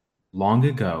 Long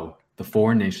ago, the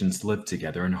four nations lived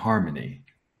together in harmony.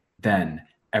 Then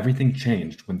everything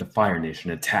changed when the Fire Nation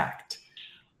attacked.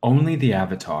 Only the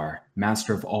Avatar,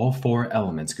 master of all four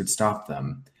elements, could stop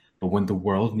them. But when the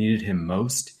world needed him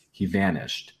most, he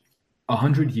vanished.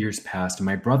 100 years passed and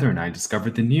my brother and I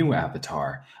discovered the new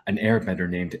Avatar, an airbender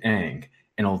named Aang.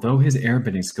 And although his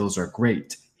airbending skills are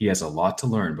great, he has a lot to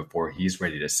learn before he's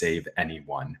ready to save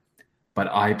anyone. But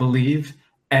I believe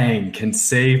Aang can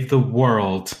save the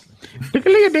world.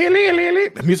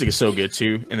 The music is so good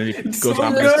too, and then it goes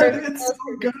on. It's so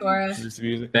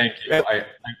good. Thank you.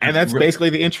 And that's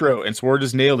basically the intro, and Sword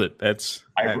just nailed it.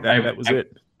 That was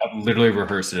it. I've literally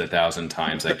rehearsed it 1,000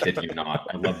 times. I kid you not.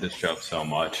 I love this show so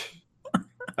much.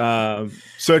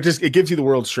 So it gives you the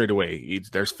world straight away.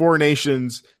 There's four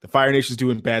nations. The Fire Nation's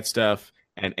doing bad stuff,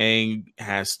 and Aang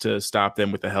has to stop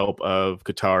them with the help of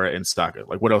Katara and Sokka.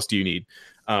 Like, what else do you need?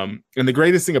 And the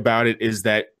greatest thing about it is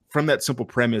that from that simple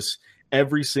premise,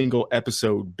 every single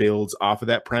episode builds off of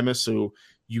that premise. So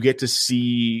you get to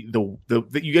see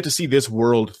you get to see this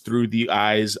world through the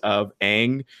eyes of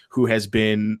Aang, who has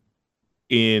been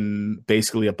in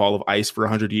basically a ball of ice for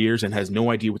 100 years and has no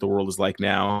idea what the world is like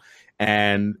now.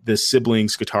 And the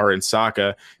siblings Katara and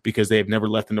Sokka, because they have never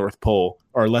left the North Pole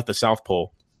or left the South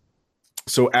Pole.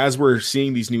 so as we're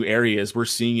seeing these new areas, we're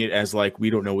seeing it as like we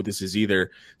don't know what this is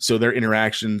either. So their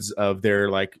interactions of their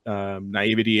like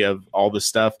naivety of all this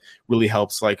stuff really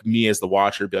helps like me as the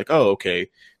watcher be like, oh, okay,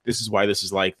 this is why this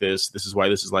is like this. This is why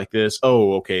this is like this.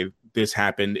 Oh, okay, this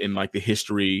happened in like the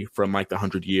history from like the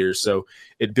 100 years. So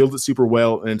it builds it super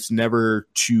well, and it's never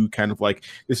too kind of like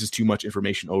this is too much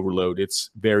information overload.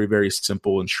 It's very, very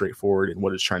simple and straightforward in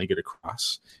what it's trying to get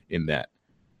across in that.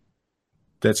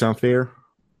 That sound fair?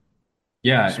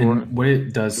 Yeah, and what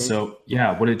it does so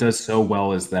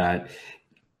well is that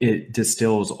it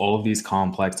distills all of these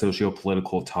complex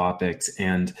sociopolitical topics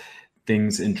and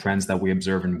things and trends that we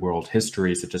observe in world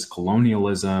history, such as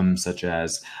colonialism, such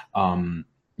as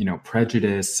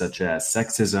prejudice, such as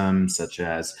sexism, such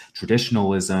as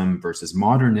traditionalism versus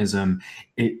modernism.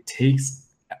 It takes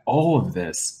all of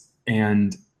this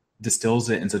and distills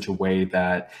it in such a way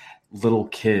that little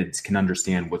kids can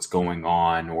understand what's going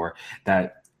on, or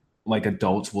that like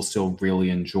adults will still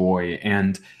really enjoy.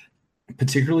 And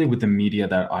particularly with the media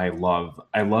that I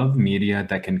love media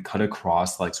that can cut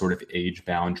across like sort of age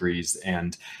boundaries,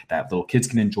 and that little kids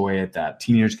can enjoy it, that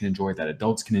teenagers can enjoy it, that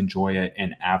adults can enjoy it.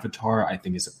 And Avatar, I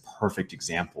think, is a perfect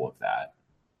example of that.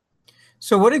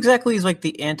 So what exactly is like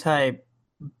the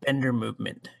anti-bender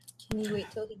movement? Can you wait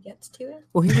till he gets to it?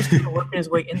 Well, he was working his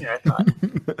way in there, I thought.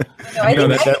 I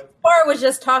think Swara was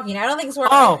just talking. I don't think Swara...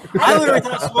 Oh, I literally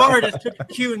thought Swara just took a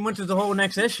cue and went to the whole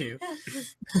next issue.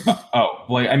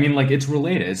 It's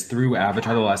related. It's through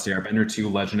Avatar: The Last Airbender to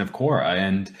Legend of Korra.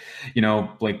 And,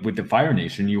 like with the Fire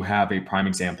Nation, you have a prime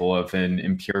example of an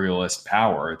imperialist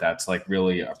power that's like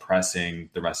really oppressing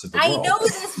the rest of the world. I know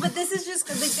this, but this is just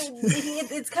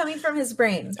it's coming from his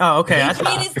brain. Oh, okay.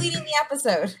 Adrian is leading the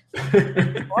episode.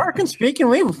 Swara can speak,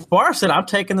 and Swara said, I'm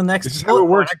taking the next. This is how it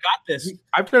works. I got this.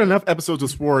 I've done enough episodes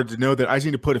with Swara to know that I just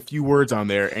need to put a few words on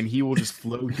there, and he will just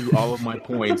flow through all of my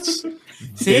points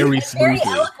very smoothly. Very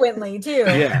eloquently, too.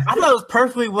 Yeah. I thought it was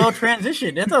perfectly well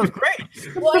transitioned. I thought it was great.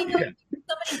 Well, I know somebody who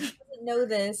doesn't know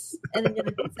this, and then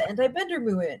it's the anti-bender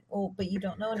movement. Well, but you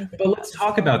don't know anything. But let's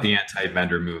talk about the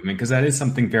anti-bender movement, because that is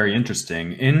something very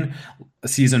interesting. In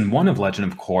season 1 of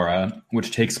Legend of Korra,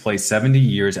 which takes place 70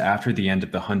 years after the end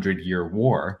of the 100-Year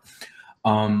War,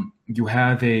 you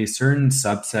have a certain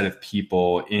subset of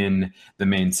people in the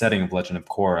main setting of Legend of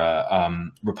Korra,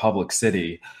 Republic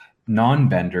City,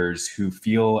 non-benders, who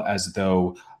feel as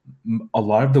though a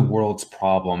lot of the world's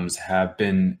problems have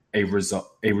been a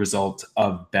result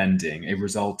of bending, a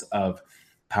result of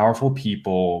powerful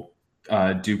people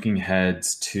duking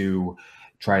heads to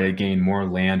try to gain more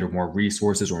land or more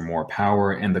resources or more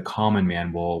power, and the common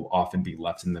man will often be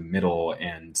left in the middle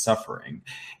and suffering.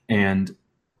 And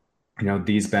some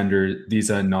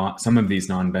of these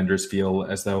non-benders feel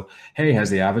as though, hey,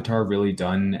 has the Avatar really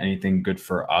done anything good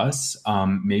for us?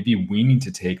 Maybe we need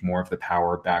to take more of the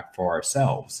power back for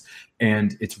ourselves.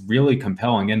 And it's really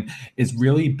compelling, and it's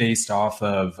really based off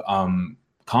of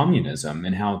communism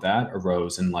and how that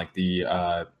arose in like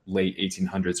the late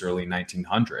 1800s, early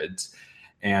 1900s.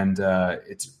 And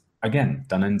it's, again,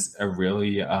 done in a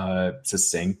really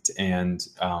succinct and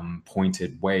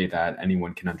pointed way that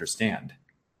anyone can understand.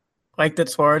 Like that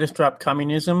Swara just dropped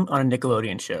communism on a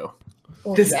Nickelodeon show.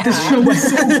 This show is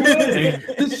so good.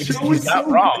 This show is not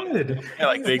so wrong. good. Yeah,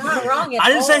 like Not wrong at I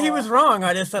didn't all. say he was wrong.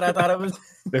 I just said I thought it was.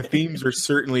 the themes are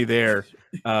certainly there,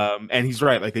 and he's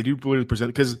right. Like they do really present,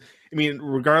 because I mean,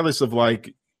 regardless of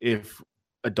like if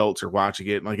adults are watching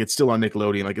it, like it's still on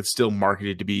Nickelodeon. Like it's still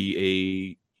marketed to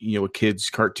be a kids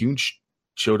cartoon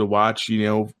show to watch.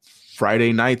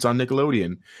 Friday nights on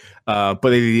Nickelodeon. But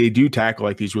they do tackle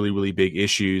like these really, really big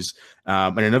issues.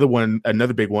 And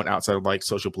another big one outside of like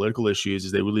social political issues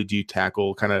is they really do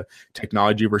tackle kind of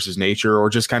technology versus nature, or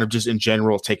just kind of just in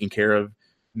general taking care of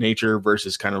nature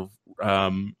versus kind of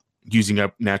using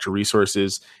up natural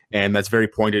resources. And that's very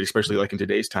pointed, especially like in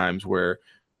today's times where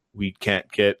we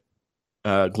can't get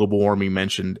global warming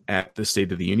mentioned at the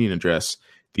State of the Union address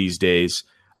these days.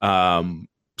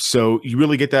 So you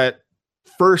really get that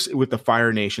first with the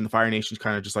Fire Nation. The Fire Nation is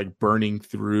kind of just like burning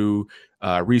through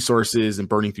resources and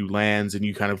burning through lands, and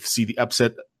you kind of see the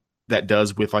upset that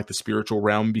does with like the spiritual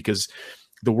realm, because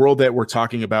the world that we're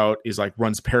talking about is like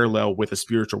runs parallel with a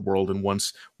spiritual world, and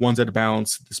once one's out of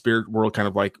balance, the spirit world kind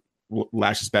of like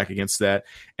lashes back against that.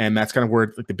 And that's kind of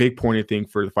where like the big pointed thing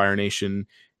for the Fire Nation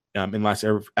in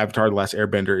Avatar: The Last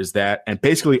Airbender is that, and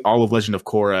basically all of Legend of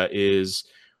Korra is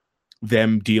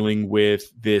them dealing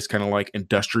with this kind of like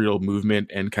industrial movement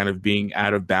and kind of being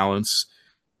out of balance,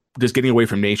 just getting away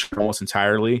from nature almost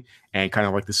entirely, and kind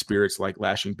of like the spirits like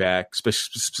lashing back,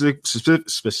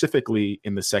 specifically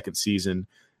in the second season.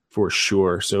 for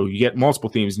sure. So you get multiple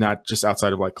themes, not just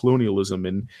outside of like colonialism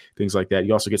and things like that.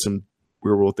 You also get some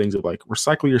real world things of like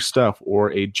recycle your stuff,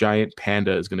 or a giant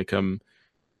panda is going to come,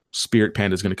 spirit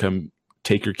panda is going to come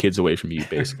take your kids away from you,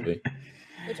 basically.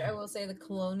 Which I will say, the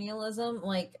colonialism,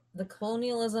 like the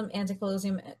colonialism,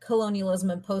 anti-colonialism,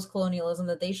 and post-colonialism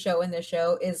that they show in the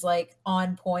show is like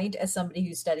on point as somebody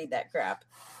who studied that crap.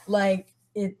 Like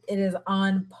it is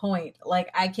on point. Like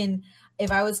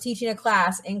if I was teaching a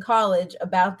class in college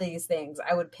about these things,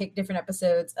 I would pick different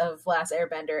episodes of Last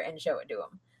Airbender and show it to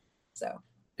them. So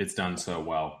it's done so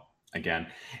well. Again.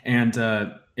 And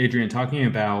Adrian, talking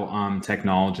about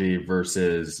technology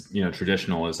versus,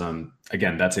 traditionalism,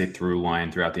 again, that's a through line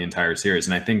throughout the entire series.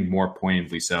 And I think more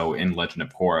poignantly so in Legend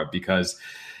of Korra, because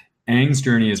Aang's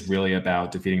journey is really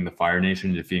about defeating the Fire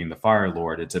Nation, defeating the Fire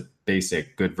Lord. It's a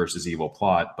basic good versus evil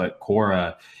plot. But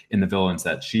Korra and the villains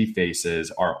that she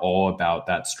faces are all about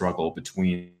that struggle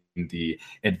between the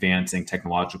advancing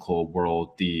technological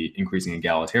world, the increasing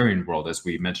egalitarian world, as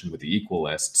we mentioned with the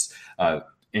Equalists,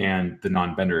 and the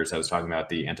non-benders. I was talking about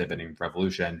the anti-bending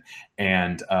revolution,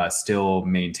 and still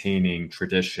maintaining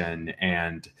tradition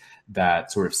and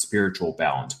that sort of spiritual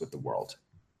balance with the world.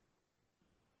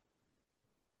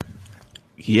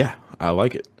 Yeah, I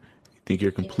like it. I think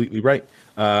you're completely right.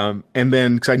 And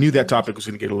then, because I knew that topic was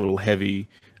going to get a little heavy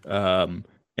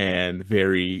and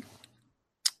very,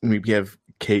 we have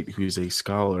Kate, who's a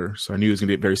scholar, so I knew it was going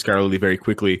to get very scholarly very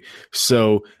quickly.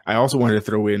 So I also wanted to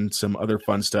throw in some other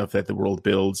fun stuff that the world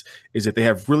builds, is that they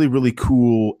have really, really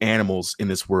cool animals in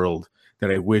this world that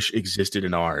I wish existed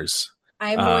in ours.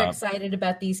 I'm more excited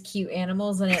about these cute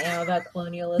animals than I am about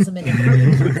colonialism and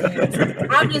imperialism.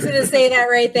 I'm just going to say that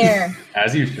right there.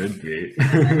 As you should be.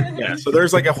 Yeah, so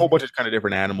there's like a whole bunch of kind of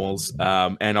different animals,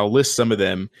 and I'll list some of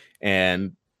them,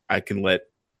 and I can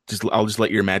I'll just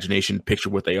let your imagination picture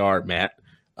what they are, Matt.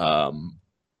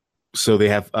 So they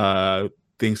have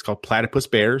things called platypus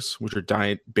bears, which are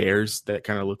giant bears that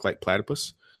kind of look like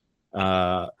platypus.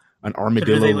 An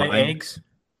armadillo. So do they lay eggs?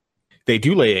 They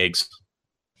do lay eggs.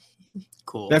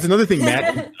 Cool. That's another thing,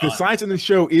 Matt. The science in the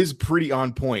show is pretty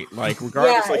on point. Like,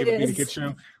 regardless, like if it being a kid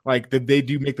show, like they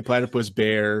do make the platypus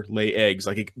bear lay eggs.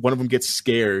 Like one of them gets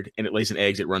scared and it lays an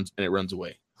egg, it runs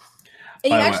away.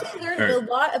 And you actually learn a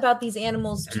lot about these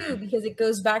animals too, because it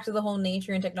goes back to the whole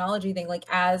nature and technology thing. Like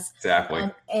as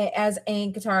Aang,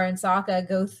 Katara, and Sokka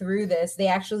go through this, they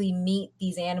actually meet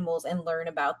these animals and learn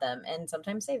about them, and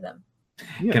sometimes save them.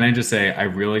 Yeah. Can I just say, I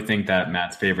really think that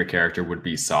Matt's favorite character would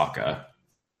be Sokka.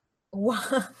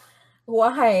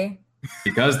 Why?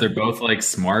 Because they're both like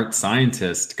smart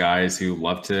scientist guys who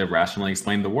love to rationally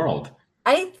explain the world.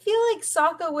 I feel like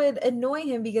Sokka would annoy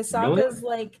him because Sokka's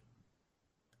like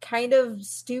kind of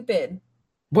stupid.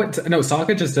 What? No,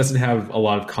 Sokka just doesn't have a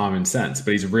lot of common sense,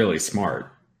 but he's really smart.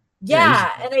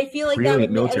 Yeah, and I feel like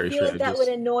that would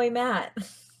annoy Matt.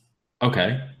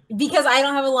 Okay. Because I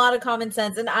don't have a lot of common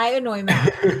sense and I annoy Matt.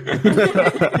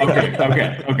 Okay.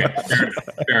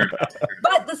 Fair enough.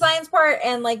 But the science part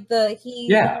and like he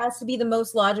has to be the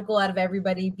most logical out of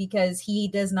everybody because he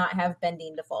does not have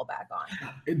bending to fall back on.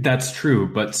 That's true,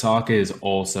 but Sokka is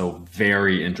also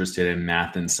very interested in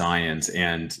math and science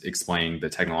and explaining the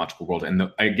technological world. And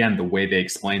the way they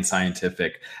explain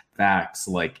scientific facts,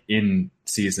 like in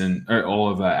season or all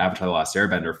of Avatar: The Last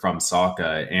Airbender from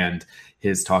Sokka, and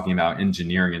his talking about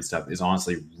engineering and stuff is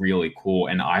honestly really cool.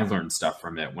 And I learned stuff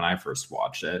from it when I first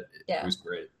watched it. Yeah. It was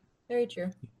great. Very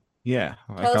true. Yeah.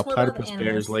 I like how platypus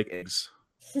bears like eggs.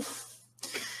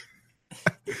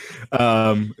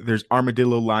 There's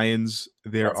armadillo lions.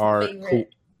 There are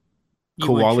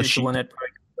koala sheep.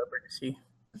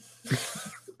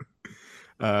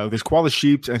 There's koala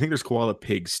sheep. I think there's koala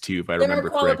pigs too, if I remember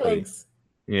correctly. Pigs.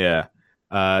 Yeah.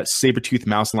 Saber-toothed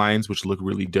mouse lions, which look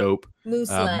really dope. Moose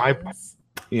lions.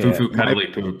 Foo-foo cuddly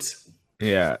poops.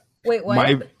 Yeah. Wait,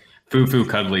 what? Foo-foo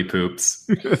cuddly poops.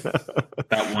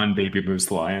 That one baby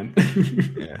moose lion.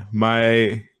 Yeah.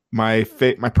 My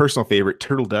personal favorite,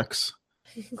 turtle ducks,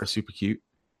 are super cute.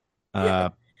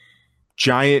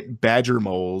 Giant badger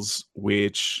moles,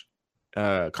 which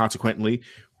consequently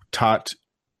taught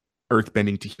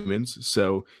earthbending to humans.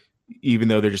 So even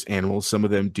though they're just animals, some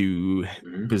of them do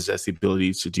possess the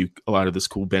ability to do a lot of this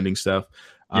cool bending stuff.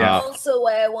 Yeah. Also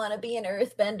why I want to be an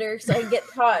earthbender, so I get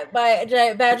taught by a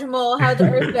giant badger mole how to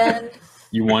earthbend.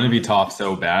 You want to be taught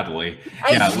so badly.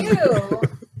 I do.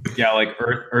 Yeah, like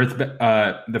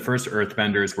the first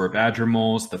earthbenders were badger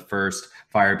moles, the first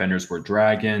firebenders were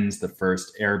dragons, the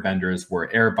first airbenders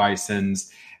were air bisons,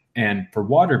 and for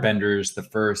waterbenders, the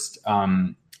first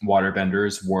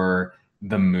waterbenders were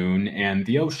the moon and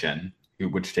the ocean,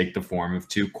 which take the form of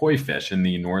two koi fish in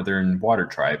the northern water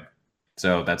tribe.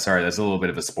 So that's a little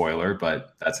bit of a spoiler,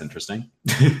 but that's interesting.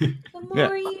 The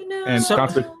more you know. And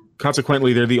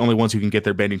consequently, they're the only ones who can get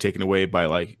their bending taken away by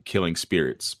like killing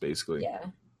spirits, basically. Yeah,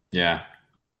 Yeah.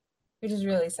 which is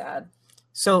really sad.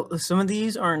 So some of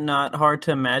these are not hard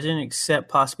to imagine, except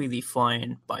possibly the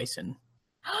flying bison.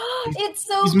 It's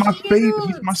so He's my cute. favorite.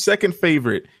 He's my second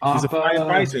favorite. He's a Appa. flying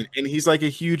bison, and he's like a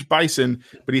huge bison,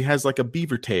 but he has like a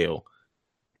beaver tail.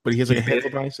 But he has like a head of a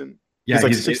bison. Yeah, He's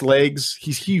like 6 legs.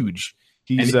 He's huge.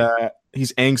 He's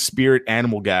Aang's spirit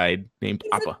animal guide named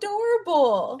He's Appa.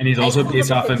 adorable. And he's also I pulled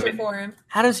based up off a of- picture for him.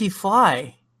 How does he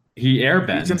fly? he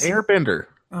airbends. He's an airbender.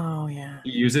 Oh yeah.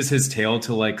 He uses his tail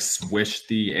to like swish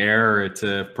the air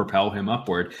to propel him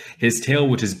upward. His tail,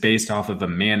 which is based off of a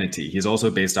manatee. He's also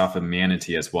based off of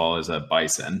manatee as well as a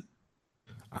bison.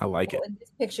 I like it. In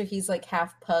this picture, he's like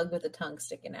half pug with a tongue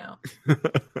sticking out.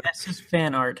 That's just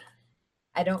fan art.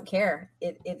 I don't care.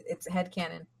 It's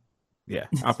headcanon. Yeah,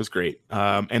 Appa's great.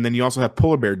 And then you also have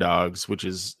polar bear dogs, which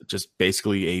is just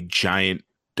basically a giant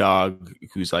dog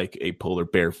who's like a polar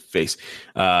bear face.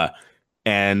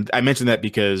 And I mentioned that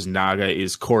because Naga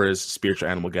is Korra's spiritual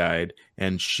animal guide,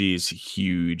 and she's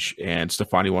huge. And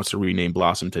Stefani wants to rename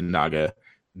Blossom to Naga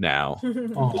now.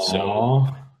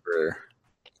 Aww.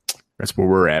 That's where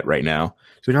we're at right now.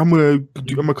 She's like, I'm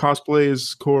gonna cosplay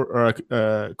as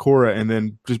Korra, and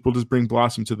then we'll just bring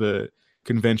Blossom to the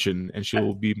convention, and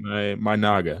she'll be my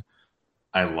Naga.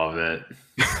 I love it.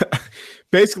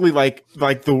 Basically, like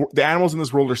the animals in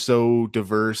this world are so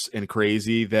diverse and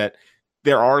crazy that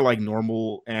there are like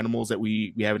normal animals that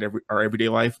we have in our everyday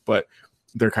life, but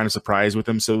they're kind of surprised with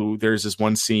them. So there's this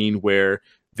one scene where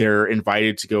they're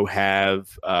invited to go have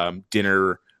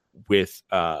dinner with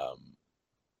the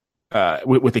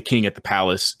king at the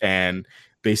palace, and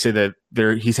they say that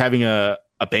he's having a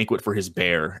banquet for his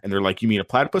bear, and they're like, "You mean a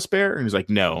platypus bear?" And he's like,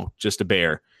 "No, just a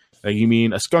bear." Like, "You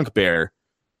mean a skunk bear?"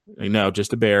 Like, "No,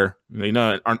 just a bear." Like,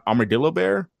 "No, an armadillo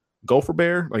bear, gopher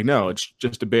bear?" Like, "No, it's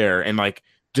just a bear." And like,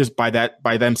 just by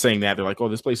them saying that, they're like, "Oh,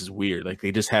 this place is weird." Like,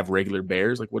 they just have regular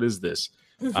bears. Like, what is this?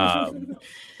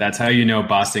 That's how you know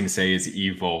Ba Sing Se is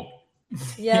evil.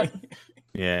 Yep.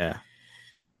 Yeah.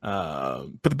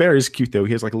 But the bear is cute though.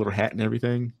 He has like a little hat and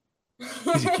everything.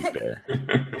 He's a cute bear.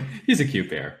 He's a cute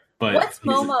bear. But What's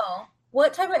Momo?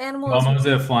 What type of animal is Momo's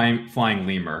a flying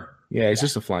lemur. Yeah, he's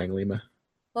just a flying lemur.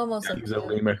 Momo's so He's a cute.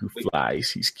 lemur who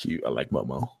flies. He's cute. I like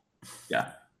Momo.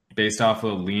 Yeah. Based off a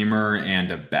lemur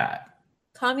and a bat.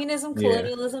 Communism, Yeah.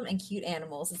 colonialism, and cute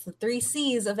animals. It's the 3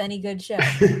 C's of any good show.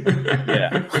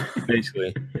 Yeah,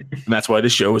 basically. And that's why the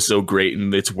show is so great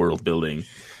in its world building.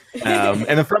 And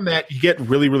then from that, you get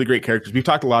really, really great characters. We've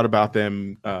talked a lot about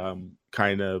them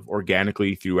kind of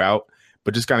organically throughout,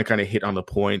 but just kind of hit on the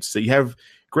points. So you have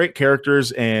great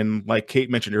characters, and like Kate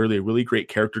mentioned earlier, really great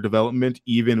character development,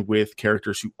 even with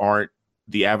characters who aren't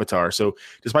the Avatar. So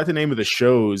despite the name of the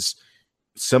shows,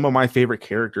 some of my favorite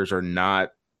characters are not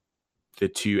the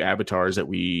 2 avatars that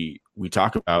we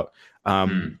talk about.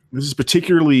 This is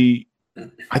particularly,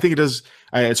 I think it does.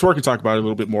 Sora can talk about it a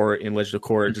little bit more in Legend of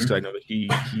Korra, just because I know that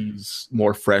he's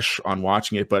more fresh on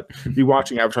watching it. But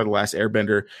rewatching Avatar: The Last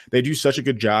Airbender, they do such a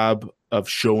good job of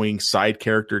showing side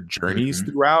character journeys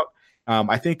throughout.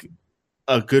 I think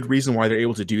a good reason why they're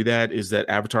able to do that is that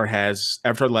Avatar: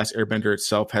 The Last Airbender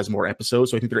itself has more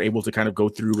episodes, so I think they're able to kind of go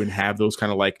through and have those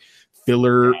kind of like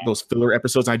filler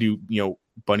episodes. I do,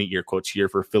 bunny ear quotes here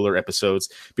for filler episodes,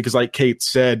 because like Kate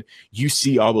said, you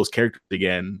see all those characters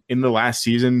again in the last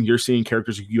season. You're seeing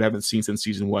characters you haven't seen since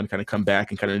season 1 kind of come back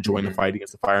and kind of join the fight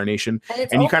against the Fire Nation, And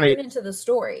it's and all you kind of into the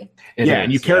story.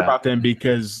 and you care about them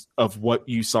because of what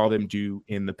you saw them do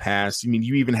in the past. I mean,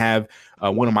 you even have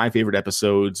one of my favorite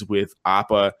episodes with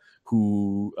Appa,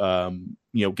 who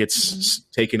gets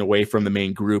taken away from the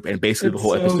main group, and basically the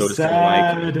whole episode is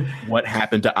kind of like what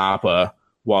happened to Appa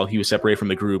while he was separated from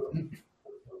the group.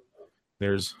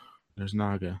 There's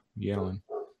Naga yelling.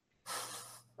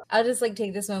 I'll just like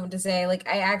take this moment to say, like,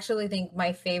 I actually think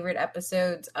my favorite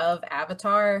episodes of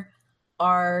Avatar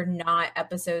are not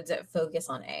episodes that focus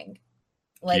on Aang.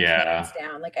 Like, hands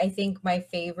down. Like, I think my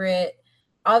favorite,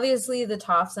 obviously the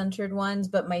Toph-centered ones,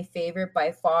 but my favorite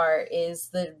by far is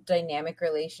the dynamic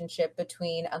relationship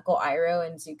between Uncle Iroh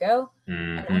and Zuko.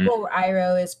 And Uncle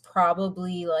Iroh is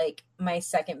probably like my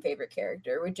second favorite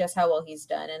character with just how well he's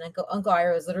done. And Uncle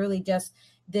Iroh is literally just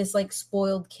this like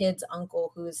spoiled kid's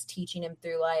uncle who's teaching him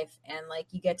through life, and like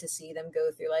you get to see them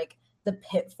go through like the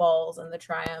pitfalls and the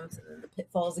triumphs and then the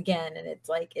pitfalls again, and it's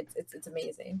like it's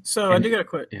amazing. So I do got a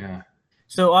quick. Yeah.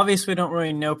 So obviously we don't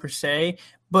really know per se,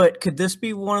 but could this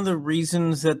be one of the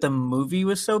reasons that the movie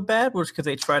was so bad? Was because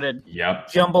they try to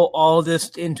jumble all this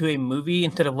into a movie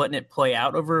instead of letting it play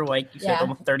out over, like you said,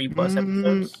 almost 30 plus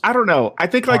episodes? I don't know. I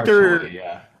think like Partially,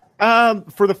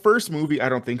 for the first movie, I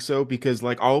don't think so, because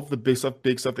like all of the big stuff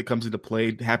that comes into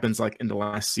play happens like in the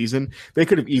last season. They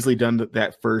could have easily done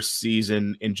that first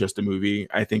season in just a movie.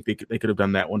 I think they could have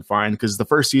done that one fine, because the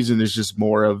first season is just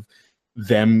more of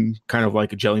them kind of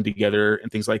like gelling together and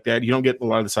things like that. You don't get a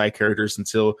lot of the side characters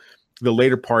until the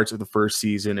later parts of the first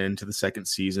season and into the second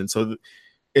season. So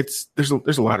there's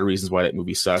a lot of reasons why that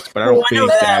movie sucks, but I don't think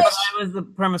that was the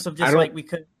premise of just like we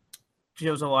could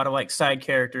shows a lot of like side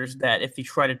characters that if you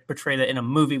try to portray that in a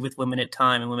movie with limited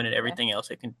time and limited everything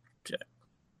else, it can.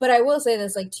 But I will say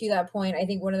this, like, to that point, I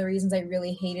think one of the reasons I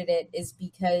really hated it is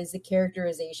because the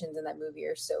characterizations in that movie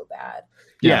are so bad.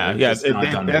 That's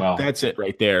it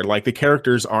right there. Like, the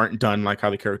characters aren't done like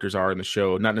how the characters are in the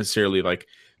show. Not necessarily like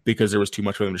because there was too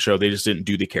much for them to show. They just didn't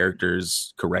do the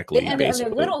characters correctly. And they're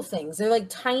little things. They're like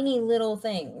tiny little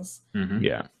things. Mm-hmm.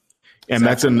 Yeah. And so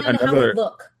that's another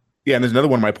look. Yeah, and there's another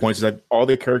one of my points is that all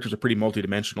the characters are pretty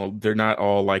multidimensional. They're not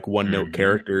all like one-note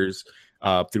characters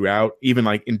throughout, even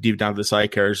like in deep down to the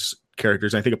side characters.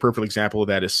 I think a perfect example of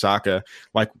that is Sokka.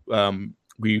 Like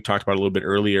we talked about a little bit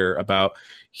earlier about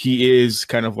he is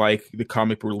kind of like the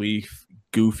comic relief,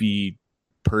 goofy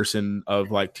person of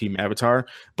like Team Avatar,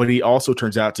 but he also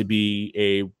turns out to be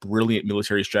a brilliant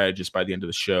military strategist by the end of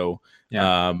the show.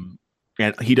 Yeah.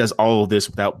 And he does all of this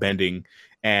without bending.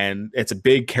 And it's a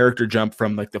big character jump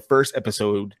from like the first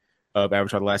episode of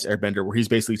Avatar: The Last Airbender, where he's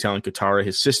basically telling Katara,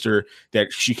 his sister,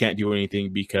 that she can't do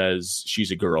anything because she's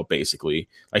a girl, basically.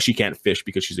 Like, she can't fish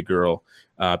because she's a girl,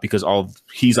 because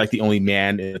he's like the only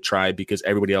man in the tribe because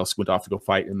everybody else went off to go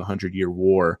fight in the 100-Year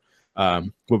War.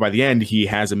 But by the end,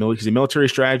 he's a military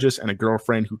strategist and a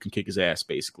girlfriend who can kick his ass,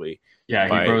 basically. Yeah,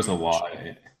 he grows a lot.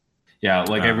 Yeah,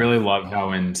 like I really love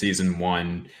how in season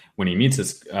 1, when he meets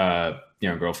his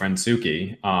girlfriend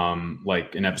Suki,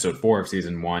 like in episode 4 of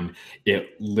season 1, it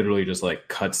literally just like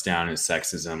cuts down his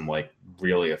sexism like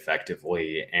really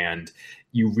effectively, and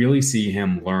you really see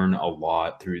him learn a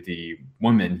lot through the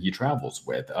woman he travels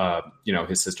with.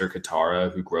 His sister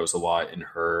Katara, who grows a lot in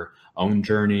her own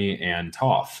journey, and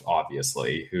Toph,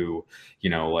 obviously, who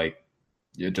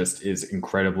it just is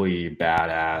incredibly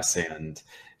badass and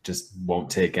just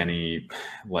won't take any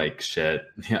like shit.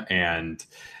 And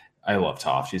I love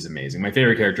Toph. She's amazing. My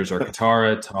favorite characters are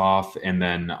Katara, Toph, and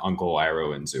then Uncle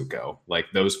Iroh and Zuko. Like,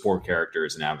 those 4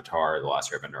 characters in Avatar: The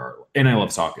Last Airbender, and I love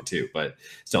Sokka too, but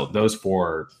still, those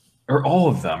 4 or all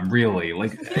of them, really.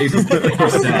 Like, I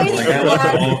love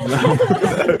all of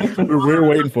them. We're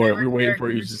waiting for it. We're waiting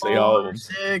for you to say all of them.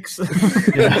 6.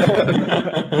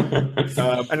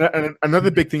 And another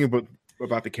big thing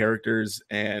about the characters,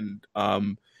 and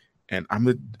I'm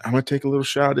gonna take a little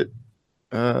shot at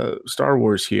Star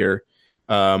Wars here.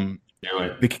 The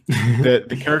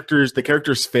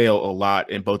characters fail a lot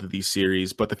in both of these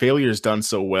series, but the failure is done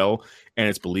so well and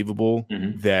it's believable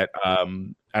that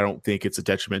I don't think it's a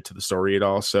detriment to the story at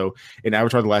all. So in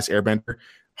Avatar: The Last Airbender,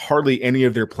 hardly any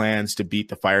of their plans to beat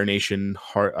the Fire Nation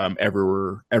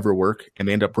ever work, and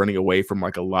they end up running away from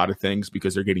like a lot of things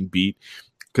because they're getting beat.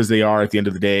 Because they are, at the end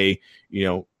of the day,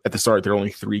 at the start, there are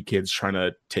only 3 kids trying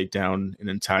to take down an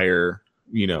entire,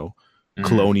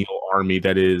 colonial army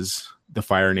that is the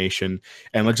Fire Nation.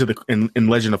 And in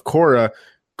Legend of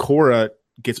Korra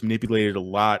gets manipulated a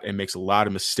lot and makes a lot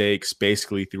of mistakes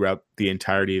basically throughout the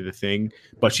entirety of the thing,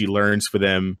 but she learns for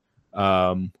them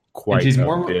quite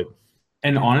a bit.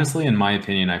 And honestly, in my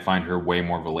opinion, I find her way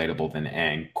more relatable than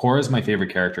Aang. Korra is my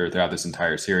favorite character throughout this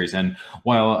entire series, and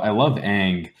while I love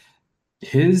Aang,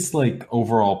 his like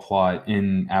overall plot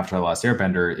in Avatar: The Last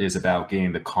Airbender is about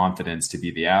gaining the confidence to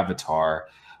be the Avatar,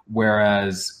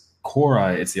 whereas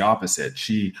Korra, it's the opposite.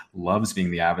 She loves being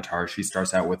the Avatar. She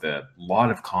starts out with a lot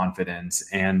of confidence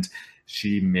and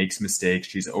she makes mistakes.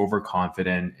 She's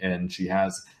overconfident and she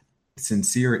has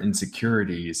sincere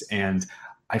insecurities. And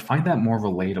I find that more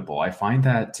relatable. I find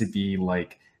that to be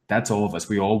like, that's all of us.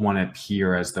 We all want to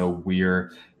appear as though we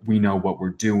know what we're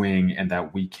doing and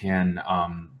that we can,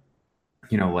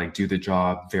 do the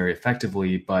job very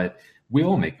effectively, but we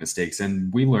all make mistakes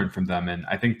and we learn from them. And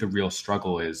I think the real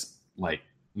struggle is like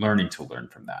learning to learn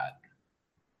from that.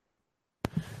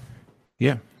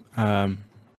 Yeah.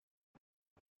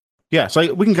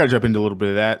 So we can kind of jump into a little bit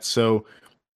of that. So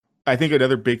I think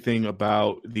another big thing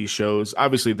about these shows,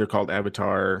 obviously they're called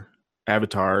Avatar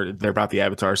Avatar. They're about the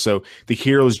Avatar. So the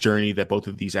hero's journey that both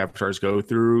of these avatars go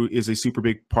through is a super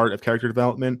big part of character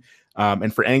development.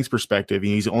 And for Aang's perspective,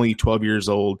 he's only 12 years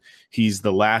old. He's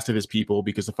the last of his people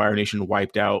because the Fire Nation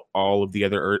wiped out all of the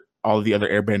other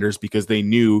airbenders because they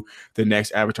knew the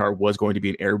next Avatar was going to be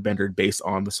an airbender based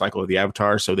on the cycle of the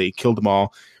Avatar. So they killed them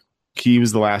all. He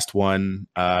was the last one.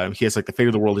 He has like the fate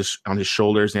of the world on his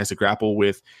shoulders and has to grapple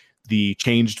with the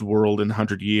changed world in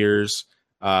 100 years.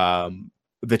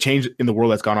 The change in the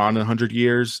world that's gone on in 100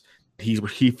 years,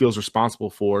 he feels responsible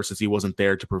for since he wasn't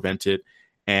there to prevent it,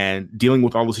 and dealing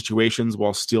with all the situations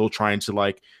while still trying to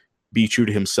like be true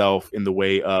to himself in the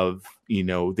way of, the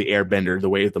airbender, the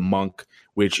way of the monk,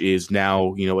 which is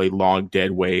now, a long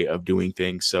dead way of doing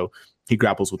things. So he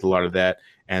grapples with a lot of that.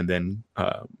 And then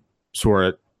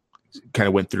Sora kind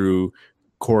of went through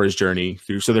Korra's journey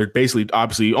through. So they're basically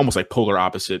obviously almost like polar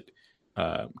opposite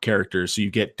characters. So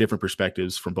you get different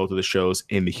perspectives from both of the shows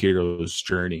in the hero's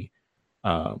journey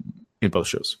in both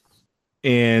shows.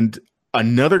 And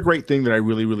another great thing that I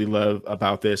really, really love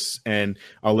about this, and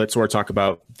I'll let Sora talk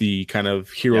about the kind of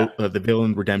the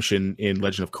villain redemption in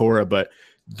Legend of Korra, but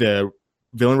the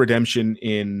villain redemption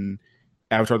in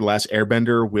Avatar: The Last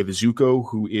Airbender with Zuko,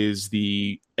 who is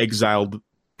the exiled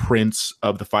prince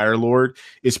of the Fire Lord,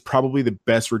 is probably the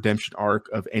best redemption arc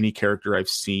of any character I've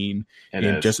seen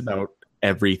just about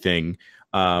everything.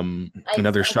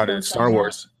 Another shot at Star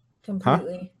Wars.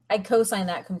 Completely. I co-sign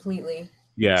that completely.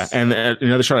 Yeah, and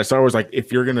another shot at Star Wars. Like,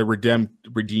 if you're gonna redeem,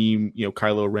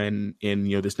 Kylo Ren in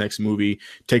this next movie,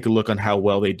 take a look on how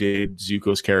well they did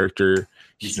Zuko's character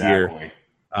here.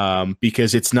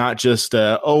 Because it's not just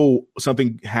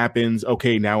something happens,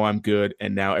 okay, now I'm good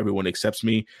and now everyone accepts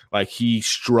me. Like, he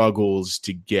struggles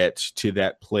to get to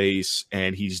that place,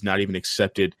 and he's not even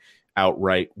accepted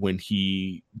outright when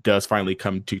he does finally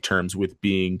come to terms with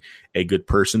being a good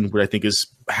person, which I think is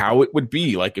how it would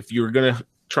be. Like, if you're gonna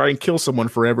try and kill someone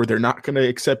forever, they're not going to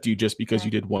accept you just because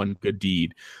you did one good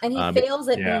deed. And he fails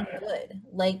at being good.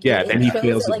 Then he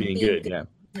fails at being good. Yeah.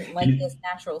 Like this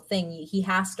natural thing, he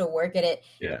has to work at it,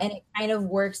 and it kind of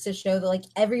works to show that like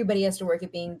everybody has to work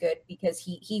at being good because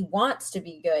he wants to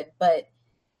be good, but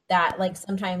that like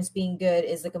sometimes being good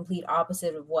is the complete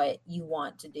opposite of what you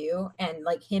want to do, and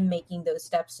like him making those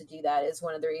steps to do that is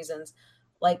one of the reasons.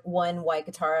 Like, one, why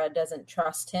Katara doesn't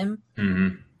trust him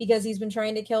because he's been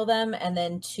trying to kill them, and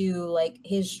then two, like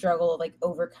his struggle of like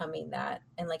overcoming that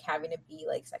and like having to be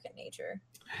like second nature.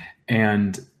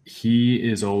 And he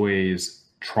is always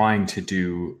trying to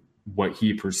do what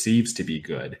he perceives to be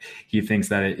good. He thinks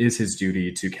that it is his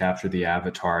duty to capture the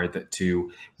Avatar, that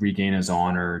to regain his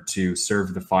honor, to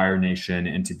serve the Fire Nation,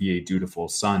 and to be a dutiful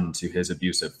son to his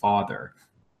abusive father.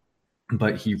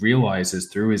 But he realizes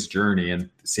through his journey and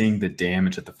seeing the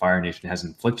damage that the Fire Nation has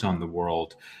inflicted on the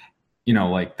world,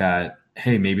 like that,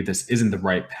 hey, maybe this isn't the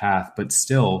right path, but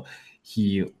still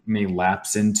he may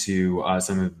lapse into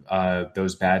some of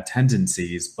those bad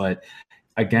tendencies. But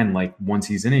again, like once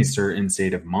he's in a certain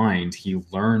state of mind, he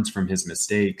learns from his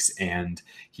mistakes and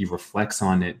he reflects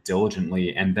on it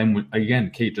diligently. And then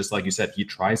again, Kate, just like you said, he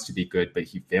tries to be good, but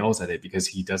he fails at it because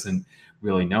he doesn't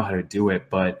really know how to do it.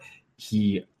 But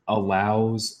he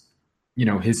allows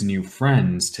his new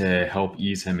friends to help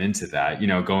ease him into that,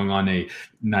 going on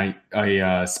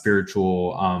a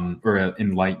spiritual or an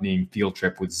enlightening field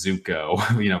trip with Zuko,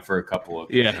 for a couple of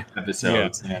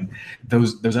episodes. And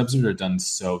those episodes are done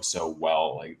so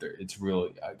well. Like, it's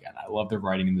really, again, I love the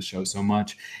writing in the show so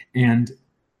much. And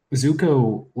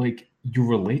Zuko, like, you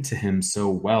relate to him so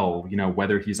well,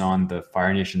 whether he's on the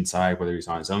Fire Nation side, whether he's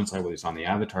on his own side, whether he's on the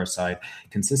Avatar side,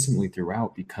 consistently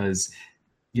throughout, because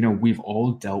we've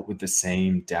all dealt with the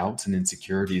same doubts and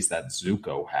insecurities that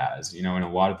Zuko has. In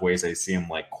a lot of ways, I see him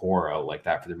like Korra, like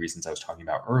that, for the reasons I was talking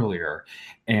about earlier.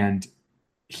 And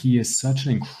he is such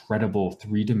an incredible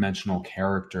three-dimensional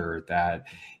character that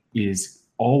is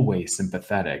always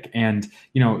sympathetic. And,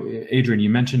 Adrian, you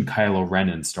mentioned Kylo Ren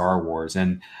in Star Wars,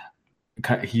 and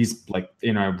he's like,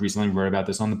 I recently wrote about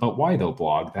this on the But Why Though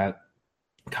blog, that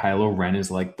Kylo Ren is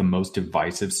like the most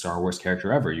divisive Star Wars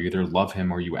character ever. You either love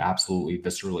him or you absolutely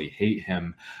viscerally hate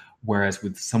him. Whereas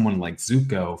with someone like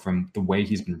Zuko, from the way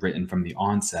he's been written from the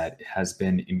onset, has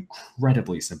been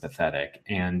incredibly sympathetic.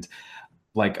 And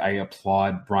like, I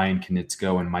applaud Brian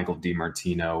Konietzko and Michael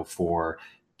DiMartino for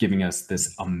giving us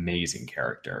this amazing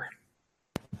character.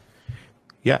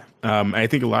 Yeah. I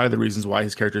think a lot of the reasons why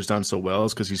his character is done so well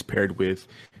is because he's paired with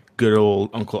good old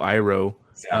Uncle Iroh.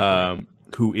 Exactly.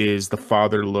 Who is the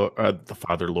Father Lord? I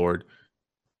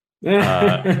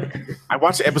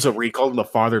watched the episode where he called him the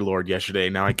Father Lord yesterday.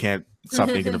 Now I can't stop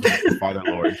thinking of the Father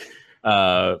Lord.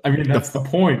 I mean, that's the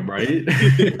point, right?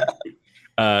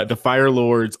 the Fire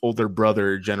Lord's older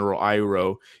brother, General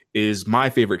Iroh, is my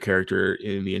favorite character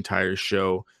in the entire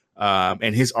show.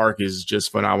 And his arc is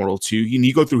just phenomenal too.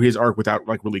 You go through his arc without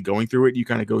like really going through it. You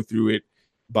kind of go through it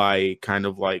by kind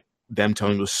of like them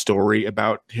telling the story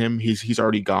about him. He's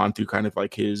already gone through kind of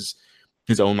like his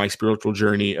own like spiritual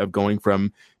journey of going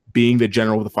from being the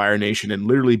general of the Fire Nation and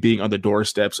literally being on the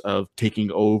doorsteps of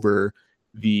taking over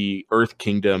the Earth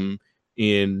Kingdom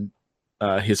in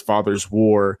his father's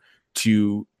war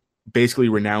to basically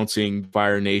renouncing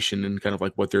Fire Nation and kind of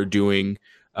like what they're doing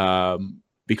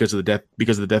because of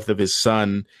the death of his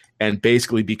son, and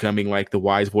basically becoming like the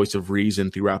wise voice of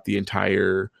reason throughout the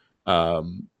entire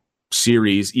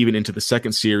series, even into the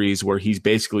second series, where he's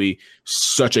basically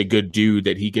such a good dude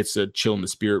that he gets to chill in the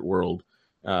spirit world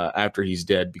after he's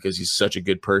dead because he's such a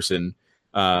good person.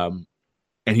 And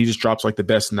he just drops like the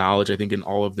best knowledge, I think, in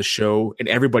all of the show, and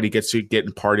everybody gets to get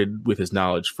imparted with his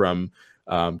knowledge, from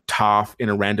Toph in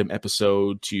a random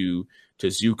episode to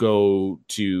Zuko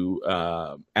to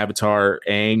Avatar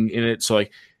Aang in it. So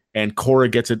like, and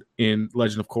Korra gets it in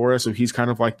Legend of Korra. So he's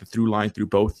kind of like the through line through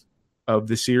both of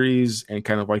the series and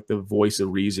kind of like the voice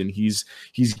of reason. He's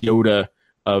Yoda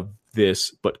of this,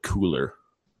 but cooler,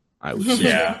 I would say.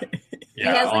 Yeah. He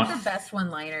has like the best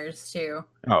one-liners too.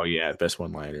 Oh yeah, the best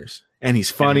one-liners. And he's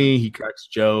funny. He cracks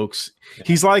jokes.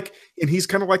 He's like, and he's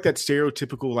kind of like that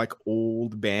stereotypical like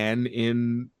old man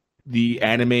in the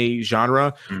anime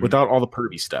genre without all the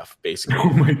pervy stuff, basically.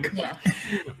 Oh my god. Yeah.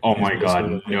 Oh my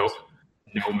god. No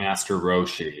Master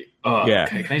Roshi. Yeah.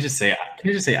 Can I just say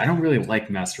I don't really like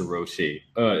Master Roshi.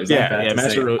 Is that bad to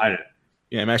Master say? Roshi.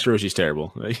 Yeah, Master Roshi's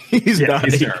terrible. He's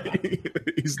terrible.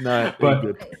 He's not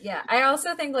good. Yeah, I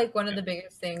also think like one of the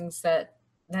biggest things that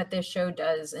this show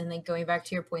does, and like going back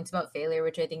to your points about failure,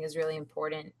 which I think is really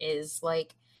important, is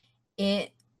like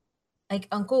it, like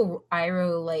Uncle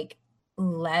Iroh like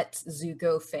lets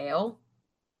Zuko fail,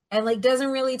 and like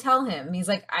doesn't really tell him. He's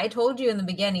like, I told you in the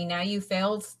beginning. Now you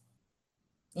failed.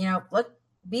 You know, look,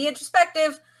 be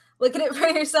introspective. Look at it for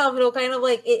yourself. It'll kind of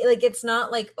like it. Like it's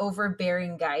not like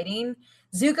overbearing guiding.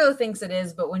 Zuko thinks it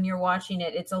is, but when you're watching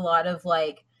it, it's a lot of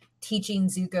like teaching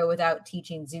Zuko without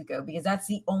teaching Zuko, because that's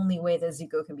the only way that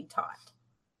Zuko can be taught,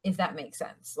 if that makes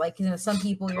sense. Like, you know, some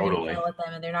people you're going to yell at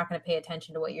them and they're not going to pay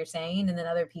attention to what you're saying, and then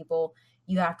other people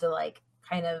you have to like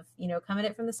kind of, you know, come at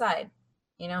it from the side,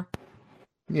 you know.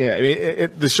 Yeah, I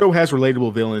mean, the show has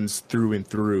relatable villains through and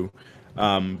through.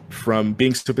 From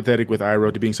being sympathetic with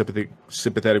Iroh to being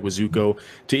sympathetic with Zuko,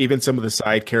 to even some of the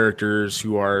side characters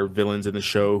who are villains in the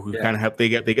show, who kind of have they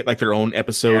get like their own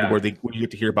episode where you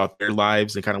get to hear about their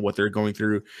lives and kind of what they're going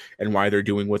through and why they're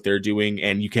doing what they're doing,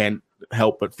 and you can't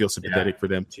help but feel sympathetic for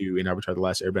them too in Avatar: The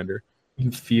Last Airbender.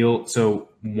 You feel so.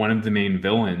 One of the main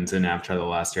villains in Avatar: The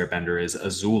Last Airbender is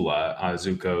Azula,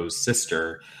 Zuko's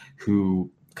sister,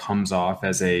 who comes off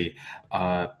as a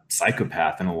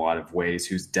psychopath in a lot of ways,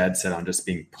 who's dead set on just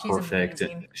being perfect.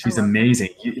 She's amazing.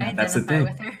 That's the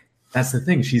thing. That's the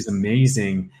thing. She's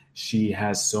amazing. She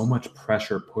has so much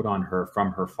pressure put on her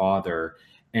from her father.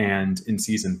 And in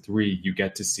season 3, you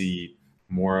get to see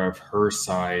more of her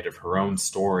side of her own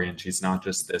story. And she's not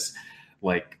just this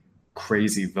like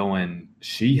crazy villain.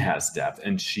 She has depth,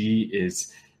 and she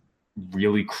is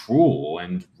really cruel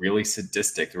and really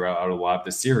sadistic throughout a lot of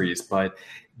the series. But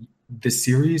the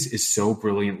series is so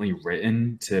brilliantly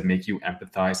written to make you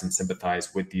empathize and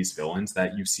sympathize with these villains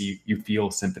that you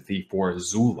feel sympathy for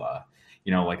Azula,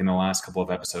 you know, like in the last couple of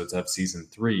episodes of season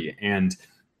 3, and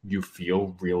you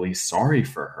feel really sorry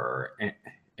for her.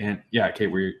 And yeah, Kate,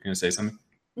 were you going to say something?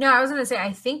 No, I was going to say,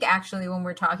 I think actually when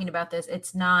we're talking about this,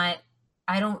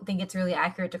 I don't think it's really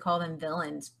accurate to call them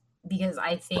villains, because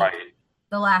I think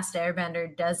The Last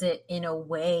Airbender does it in a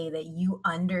way that you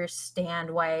understand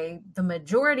why the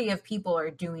majority of people are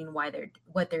doing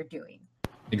what they're doing.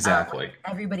 Exactly.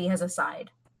 Everybody has a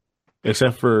side.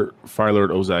 Except for Fire Lord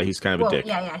Ozai, he's kind of a dick.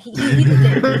 Yeah. He's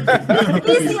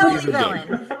the only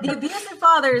villain. The abusive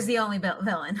father is the only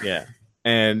villain. Yeah.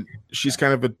 And she's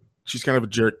kind of a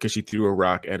jerk because she threw a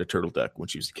rock at a turtle duck when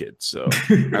she was a kid. So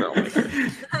I don't like her.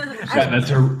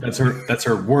 That's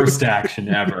her worst action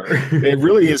ever. It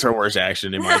really is her worst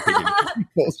action, in my opinion.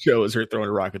 Both shows her throwing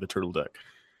a rock at the turtle duck.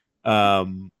 All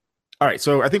right,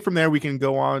 so I think from there we can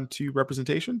go on to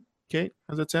representation. Kate,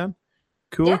 how's that sound?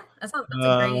 Cool. Yeah, that's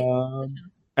great.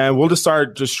 And we'll just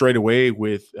start just straight away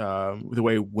with the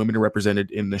way women are represented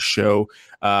in the show.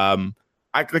 I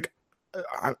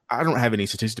don't have any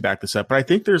statistics to back this up, but I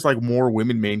think there's like more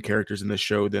women main characters in this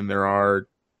show than there are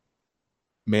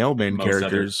male main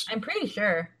characters. I'm pretty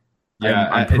sure. Yeah,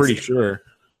 I'm pretty sure.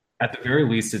 At the very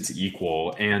least, it's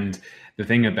equal. And the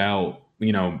thing about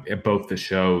you know, at both the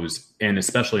shows and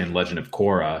especially in Legend of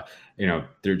Korra, you know,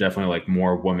 there are definitely like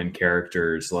more woman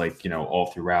characters, like, you know, all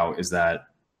throughout, is that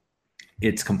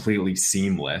it's completely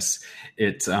seamless.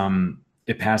 It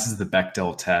passes the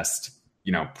Bechdel test,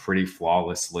 you know, pretty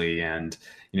flawlessly. And,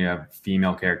 you know, have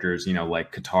female characters, you know,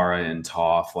 like Katara and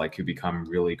Toph, like, who become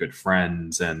really good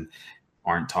friends and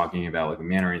aren't talking about like a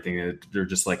man or anything. They're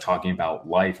just like talking about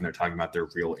life, and they're talking about their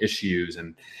real issues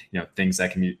and, you know, things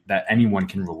that can be, that anyone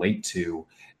can relate to.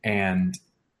 And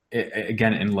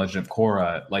again, in Legend of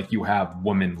Korra, like, you have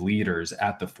women leaders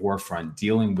at the forefront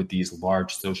dealing with these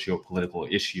large socio-political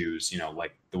issues, you know,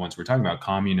 like the ones we're talking about: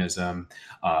 communism,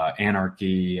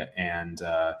 anarchy, and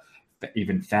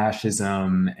even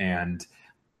fascism. And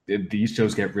these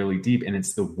shows get really deep, and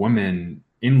it's the women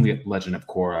in Legend of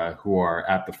Korra who are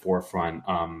at the forefront,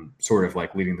 sort of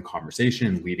like leading the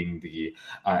conversation, leading the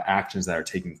actions that are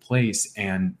taking place.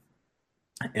 And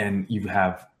you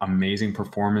have amazing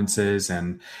performances,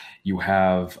 and you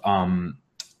have,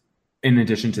 in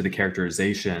addition to the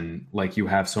characterization, like, you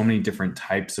have so many different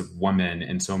types of women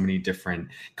and so many different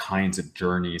kinds of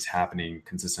journeys happening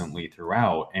consistently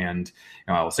throughout. And,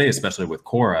 you know, I will say, especially with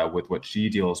Korra, with what she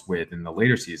deals with in the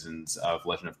later seasons of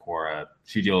Legend of Korra,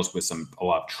 she deals with a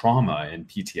lot of trauma and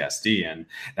PTSD, and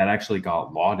that actually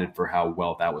got lauded for how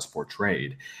well that was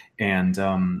portrayed. And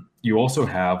you also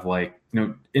have, like, you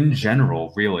know, in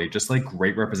general, really just like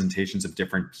great representations of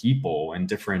different people and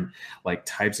different like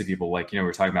types of people. Like, you know,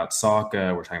 we're talking about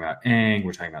Sokka, we're talking about Aang,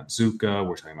 we're talking about Zuko,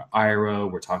 we're talking about Iroh,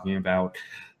 we're talking about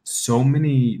so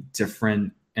many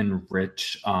different and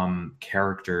rich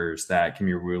characters that can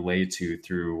be related to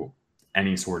through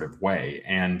any sort of way.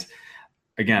 And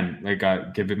again, I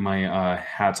got giving my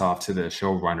hats off to the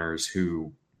showrunners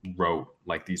who wrote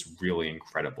like these really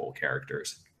incredible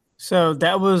characters. So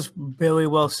that was really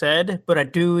well said, but I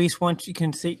do at least want you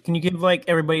can see. Can you give like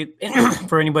everybody,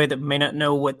 for anybody that may not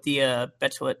know what the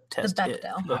Bechdel test is?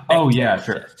 Oh yeah,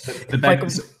 sure. The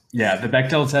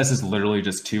Bechdel test is literally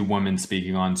just two women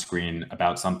speaking on screen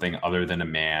about something other than a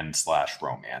man /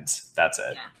 romance. That's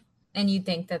it. Yeah. And you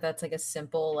think that that's like a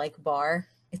simple like bar?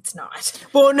 It's not.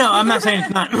 Well, no, I'm not saying it's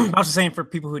not. I was saying for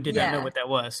people who did not know what that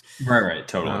was. Right,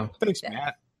 totally. Thanks,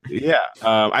 Matt. Yeah,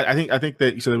 I think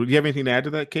that. So, do you have anything to add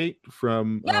to that, Kate,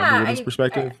 from the women's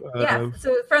perspective?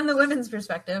 So, from the women's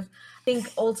perspective, I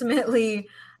think ultimately,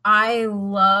 I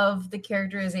love the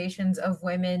characterizations of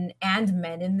women and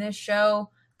men in this show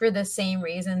for the same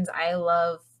reasons I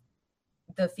love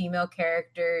the female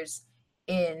characters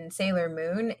in Sailor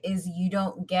Moon. Is you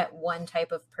don't get one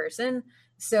type of person.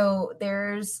 So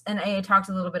there's, and I talked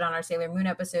a little bit on our Sailor Moon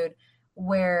episode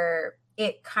where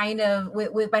it kind of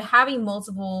with by having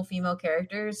multiple female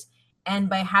characters and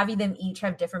by having them each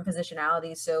have different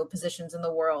positionalities, so positions in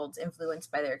the world influenced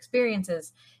by their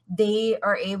experiences, they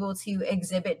are able to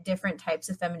exhibit different types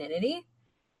of femininity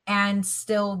and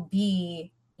still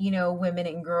be, you know, women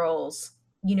and girls,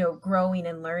 you know, growing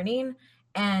and learning.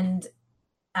 And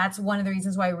that's one of the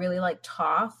reasons why I really like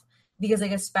Toph, because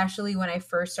like, especially when I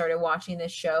first started watching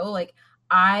this show, like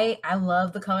I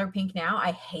love the color pink now.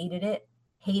 I hated it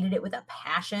with a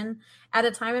passion at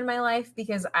a time in my life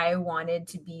because I wanted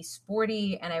to be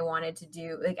sporty and I wanted to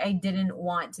do, like, I didn't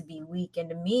want to be weak. And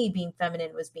to me, being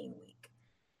feminine was being weak.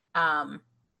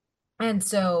 And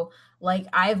so like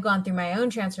I've gone through my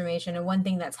own transformation. And one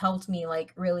thing that's helped me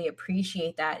like really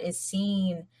appreciate that is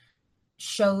seeing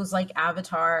shows like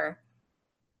Avatar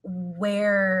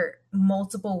where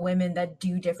multiple women that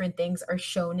do different things are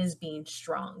shown as being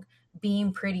strong.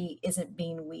 Being pretty isn't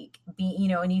being weak. You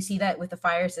know, and you see that with the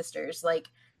Fire Sisters. Like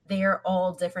they are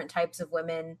all different types of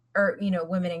women, or, you know,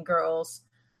 women and girls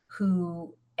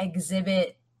who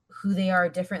exhibit who they are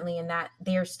differently, and that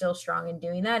they are still strong in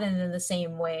doing that. And in the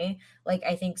same way, like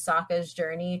I think Sokka's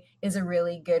journey is a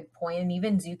really good point, and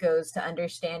even Zuko's, to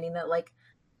understanding that like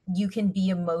you can be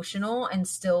emotional and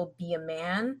still be a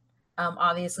man.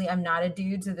 Obviously I'm not a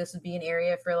dude, so this would be an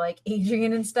area for like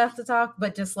Adrian and stuff to talk,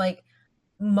 but just like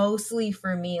mostly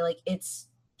for me, like it's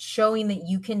showing that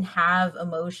you can have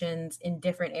emotions in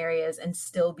different areas and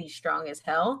still be strong as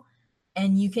hell.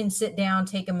 And you can sit down,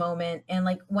 take a moment. And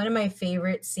like one of my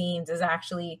favorite scenes is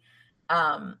actually,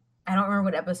 I don't remember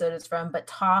what episode it's from, but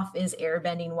Toph is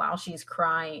airbending while she's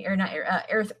crying, or not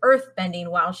earth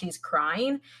bending while she's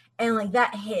crying. And like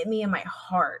that hit me in my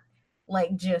heart,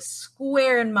 like just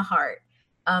square in my heart.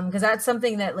 Because that's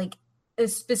something that like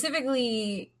is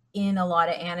specifically in a lot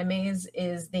of animes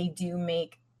is they do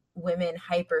make women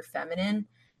hyper feminine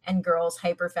and girls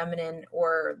hyper feminine,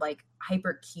 or like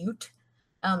hyper cute.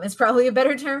 Is probably a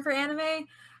better term for anime.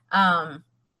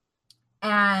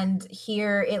 And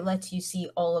here it lets you see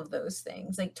all of those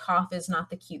things. Like Toph is not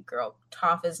the cute girl.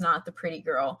 Toph is not the pretty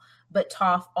girl. But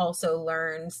Toph also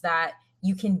learns that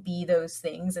you can be those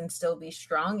things and still be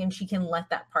strong. And she can let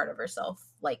that part of herself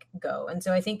like go. And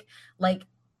so I think like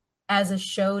as a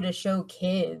show to show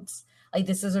kids, like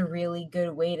this is a really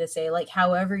good way to say like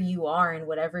however you are and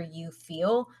whatever you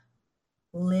feel,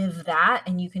 live that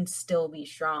and you can still be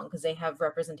strong, because they have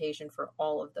representation for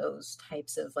all of those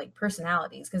types of like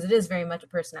personalities, because it is very much a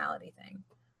personality thing.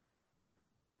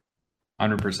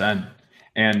 100%.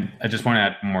 And I just want to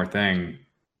add one more thing.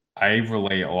 I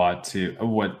relate a lot to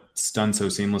what's done so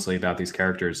seamlessly about these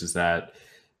characters is that,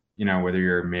 you know, whether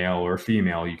you're male or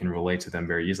female, you can relate to them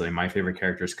very easily. My favorite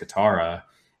character is Katara,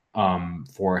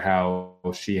 for how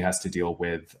she has to deal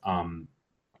with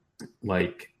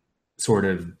like sort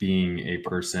of being a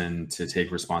person to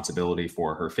take responsibility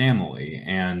for her family,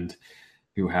 and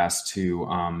who has to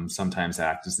sometimes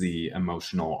act as the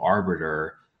emotional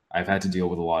arbiter. I've had to deal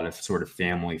with a lot of sort of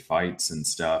family fights and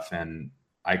stuff, and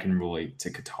I can relate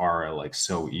to Katara like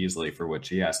so easily for what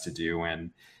she has to do, and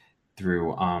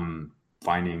through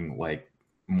finding like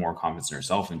more confidence in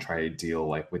herself and try to deal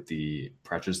like with the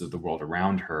pressures of the world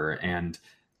around her. And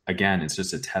again, it's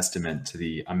just a testament to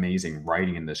the amazing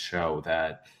writing in this show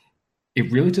that it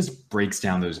really just breaks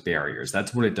down those barriers.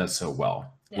 That's what it does so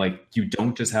well. Yeah. Like you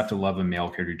don't just have to love a male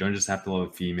character. You don't just have to love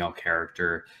a female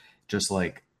character. Just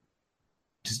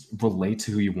relate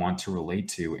to who you want to relate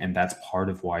to. And that's part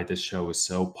of why this show is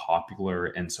so popular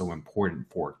and so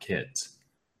important for kids.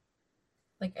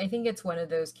 Like, I think it's one of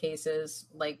those cases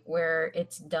like where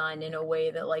it's done in a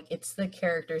way that like it's the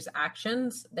character's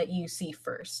actions that you see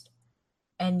first.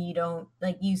 And you don't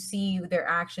like, you see their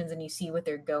actions and you see what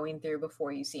they're going through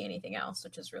before you see anything else,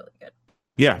 which is really good.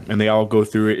 Yeah. And they all go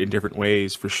through it in different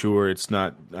ways for sure. It's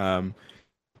not,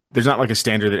 there's not like a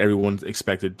standard that everyone's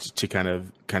expected to kind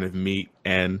of meet.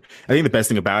 And I think the best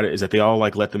thing about it is that they all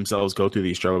like let themselves go through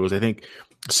these struggles. I think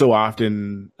so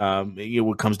often,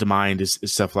 what comes to mind is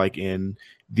stuff like in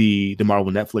the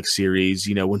Marvel Netflix series,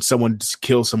 you know, when someone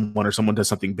kills someone or someone does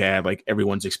something bad, like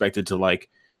everyone's expected to like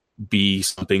be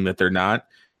something that they're not.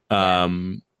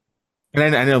 And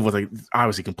I know with like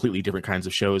obviously completely different kinds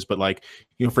of shows, but like,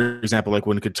 you know, for example, like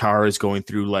when Katara is going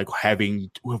through like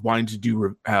wanting to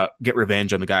do get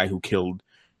revenge on the guy who killed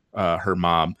her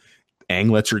mom, Aang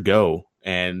lets her go,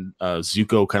 and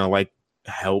Zuko kind of like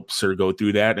helps her go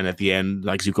through that, and at the end,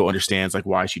 like Zuko understands like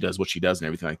why she does what she does and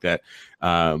everything like that.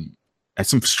 That's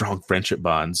some strong friendship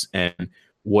bonds, and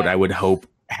what I would hope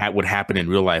would happen in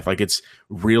real life. Like it's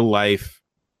real life.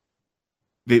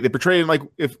 They portray it like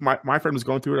if my friend was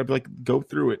going through it, I'd be like, go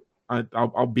through it.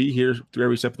 I'll be here through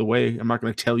every step of the way. I'm not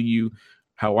going to tell you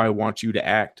how I want you to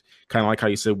act. Kind of like how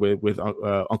you said with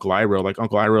Uncle Iroh. Like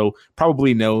Uncle Iroh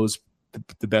probably knows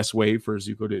the best way for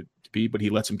Zuko to be, but he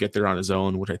lets him get there on his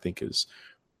own, which I think is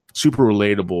super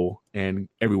relatable. And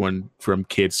everyone from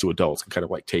kids to adults can kind of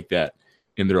like take that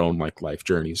in their own like life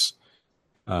journeys.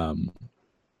 Do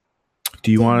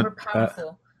you want?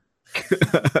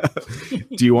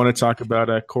 Do you want to talk about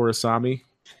Korrasami?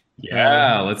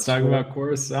 Yeah, let's talk about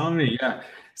Korrasami. Yeah.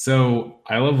 So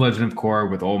I love Legend of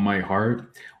Korra with all my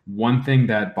heart. One thing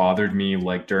that bothered me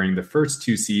like during the first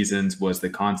 2 seasons was the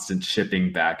constant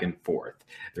shipping back and forth.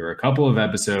 There were a couple of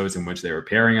episodes in which they were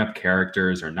pairing up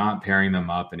characters or not pairing them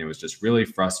up, and it was just really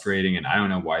frustrating, and I don't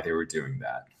know why they were doing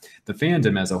that. The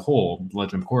fandom as a whole,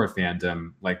 Legend of Korra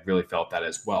fandom, like really felt that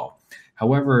as well.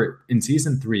 However, in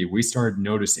season 3, we started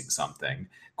noticing something.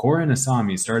 Korra and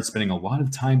Asami started spending a lot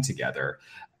of time together.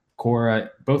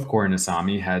 Both Korra and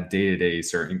Asami had dated a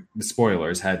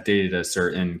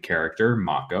certain character,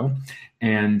 Mako,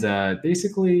 and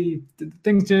basically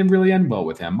things didn't really end well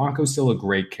with him. Mako's still a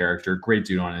great character, great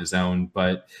dude on his own,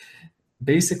 but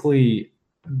basically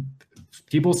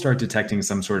people start detecting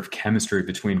some sort of chemistry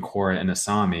between Korra and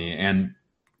Asami, and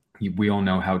we all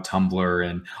know how Tumblr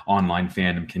and online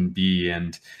fandom can be,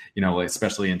 and, you know,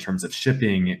 especially in terms of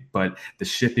shipping, but the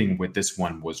shipping with this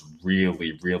one was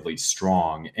really, really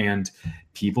strong. And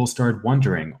people started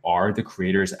wondering, are the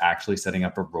creators actually setting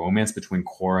up a romance between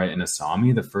Korra and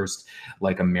Asami, the first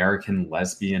like American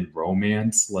lesbian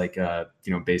romance, like,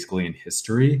 basically in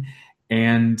history?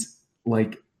 And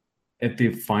like at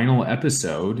the final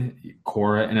episode,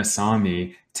 Korra and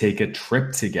Asami take a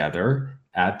trip together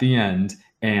at the end,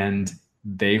 and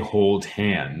they hold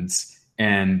hands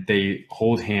and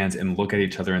look at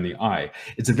each other in the eye.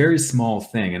 It's a very small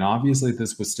thing. And obviously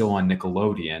this was still on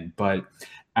Nickelodeon, but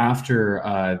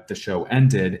after the show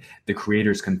ended, the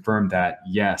creators confirmed that,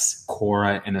 yes,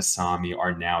 Korra and Asami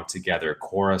are now together.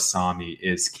 Korra Asami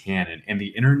is canon. And the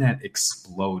internet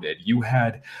exploded. You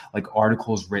had like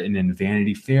articles written in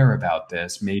Vanity Fair about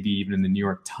this, maybe even in the New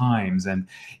York Times. And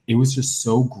it was just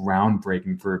so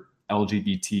groundbreaking for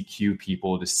LGBTQ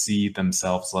people to see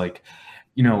themselves like,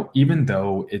 you know, even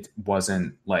though it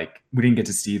wasn't like we didn't get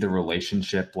to see the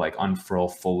relationship like unfurl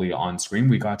fully on screen,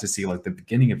 we got to see like the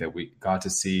beginning of it. We got to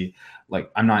see like,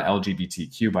 I'm not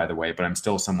LGBTQ, by the way, but I'm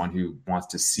still someone who wants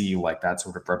to see like that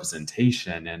sort of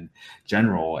representation in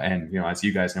general. And, you know, as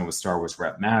you guys know, with Star Wars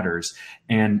Rep Matters,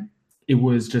 and it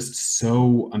was just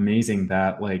so amazing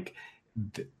that like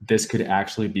this could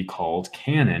actually be called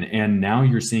canon. And now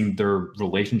you're seeing their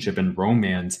relationship and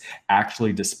romance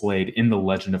actually displayed in the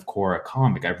Legend of Korra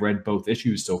comic. I've read both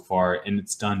issues so far, and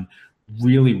it's done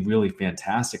really, really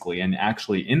fantastically. And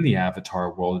actually in the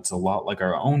Avatar world, it's a lot like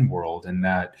our own world in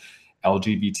that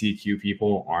LGBTQ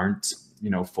people aren't, you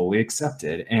know, fully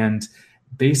accepted. And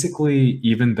basically,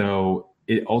 even though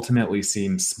it ultimately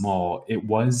seems small, it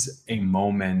was a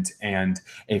moment and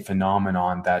a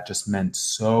phenomenon that just meant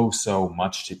so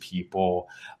much to people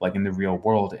like in the real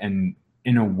world, and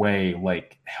in a way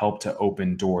like helped to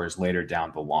open doors later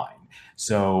down the line.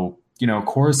 So, you know,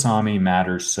 Korra Asami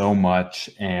matters so much,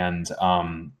 and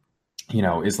you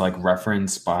know, is like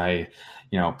referenced by,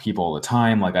 you know, people all the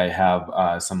time. Like I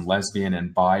have some lesbian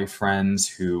and bi friends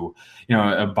who, you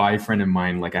know, a bi friend of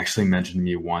mine like actually mentioned to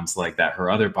me once like that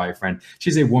her other bi friend,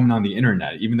 she's a woman on the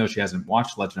internet. Even though she hasn't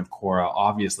watched Legend of Korra,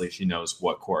 obviously she knows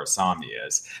what Korra Asami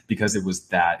is because it was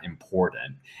that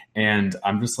important. And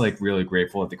I'm just like really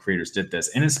grateful that the creators did this,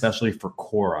 and especially for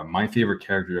Korra, my favorite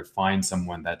character, to find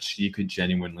someone that she could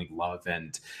genuinely love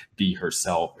and be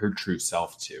herself, her true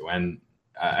self to. And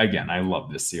again, I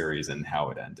love this series and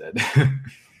how it ended.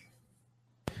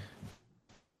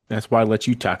 That's why I let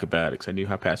you talk about it, because I knew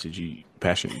how passionate you were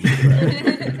about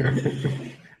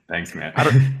it. Thanks, man. I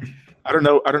don't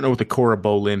know what the Korra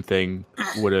Bolin thing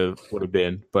would have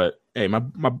been, but hey, my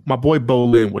boy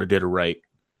Bolin would have did it right.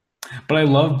 But I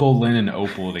love Bolin and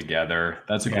Opal together.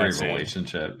 That's a great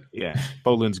relationship. Yeah,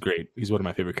 Bolin's great. He's one of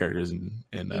my favorite characters in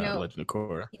Legend of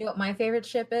Korra. You know what my favorite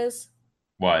ship is?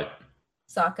 What?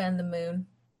 Sokka and the Moon.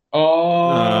 Oh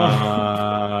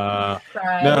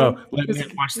no! Let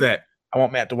Matt watch that. I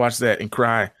want Matt to watch that and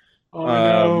cry.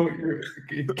 Oh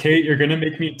no, Kate, you're gonna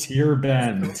make me tear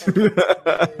bend.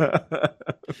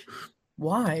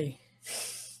 Why?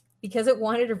 Because it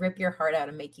wanted to rip your heart out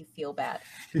and make you feel bad.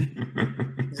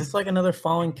 Is this like another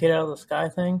falling kid out of the sky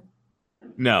thing?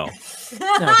 No,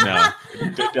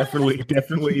 it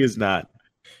definitely is not.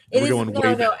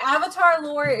 No. Avatar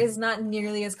lore is not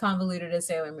nearly as convoluted as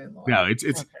Sailor Moon lore. No,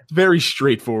 it's very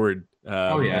straightforward.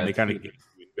 And they kind of get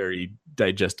very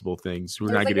digestible things.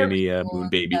 We're not getting any moon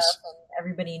babies.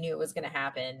 Everybody knew it was going to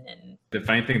happen. And the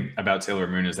funny thing about Sailor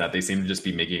Moon is that they seem to just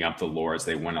be making up the lore as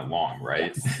they went along,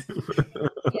 right?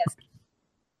 Yes.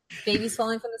 Babies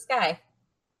falling from the sky.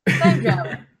 Time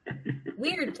travel.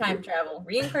 Weird time travel.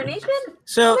 Reincarnation?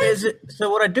 So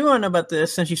what I do want to know about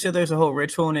this, since you said there's a whole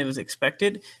ritual and it was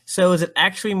expected, so is it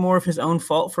actually more of his own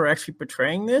fault for actually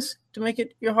portraying this to make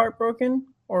it your heart broken?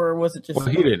 Or was it just... Well,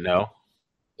 he didn't know.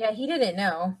 Yeah, he didn't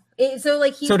know. Did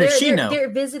she know? They're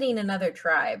visiting another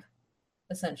tribe,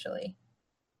 essentially.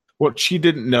 Well, she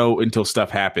didn't know until stuff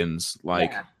happens.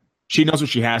 Like, she knows what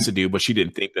she has to do, but she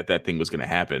didn't think that thing was going to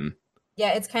happen.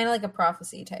 Yeah, it's kind of like a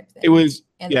prophecy type thing. It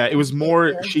was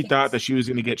more, she thought that she was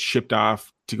going to get shipped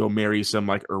off to go marry some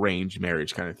like arranged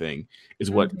marriage kind of thing is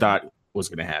what thought was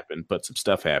going to happen. But some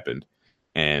stuff happened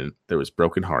and there was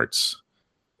broken hearts,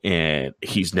 and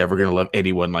he's never going to love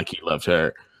anyone like he loved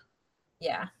her.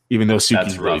 Yeah. Even though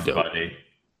Suki's really dope. Buddy.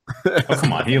 Oh,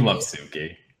 come on. He loves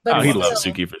Suki. But he loves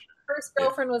Suki for sure. First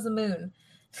girlfriend was a moon.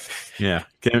 Yeah.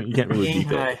 You can't really beat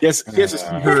that. Yes, he has to see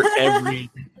her every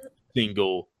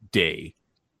single day.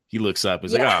 He looks up,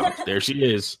 he's like, oh, there she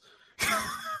is.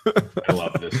 I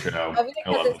love this show. I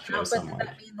love this show so much. Does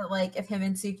that mean that, like, if him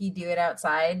and Suki do it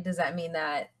outside, does that mean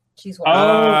that she's watching?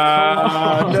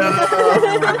 Oh, no.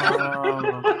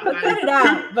 Cut it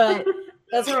out, but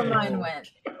that's where mine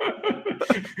went.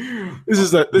 This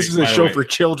is a show for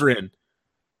children.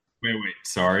 Wait.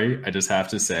 Sorry. I just have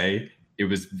to say, it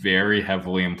was very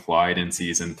heavily implied in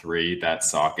season 3 that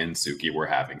Sokka and Suki were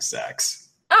having sex.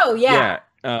 Oh, yeah.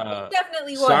 It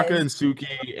definitely was. Sokka and Suki,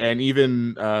 and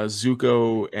even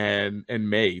Zuko and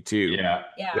Mei too. Yeah.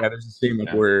 There's a scene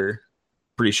like we're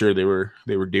pretty sure they were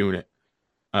doing it.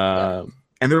 And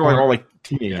they're like all like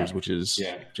teenagers, which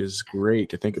is great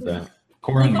to think about.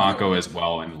 Korra and Mako as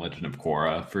well in Legend of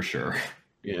Korra for sure.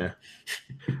 Yeah.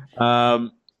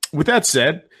 with that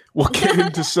said, we'll get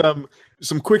into some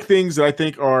quick things that I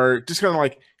think are just kind of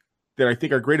like that I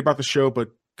think are great about the show,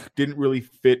 but didn't really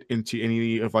fit into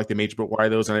any of like the major but why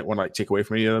those. And I didn't want to like take away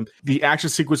from any of them. The action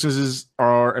sequences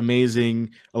are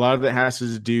amazing. A lot of that has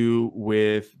to do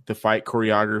with the fight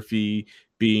choreography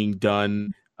being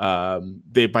done.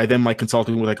 By them like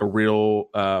consulting with like a real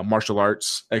martial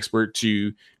arts expert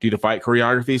to do the fight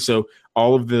choreography. So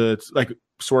all of the, like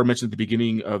Sora mentioned at the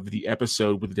beginning of the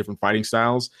episode with the different fighting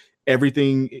styles,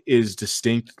 everything is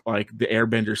distinct. Like the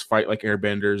airbenders fight like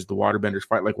airbenders, the waterbenders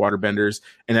fight like waterbenders,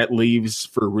 and that leaves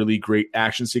for really great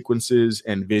action sequences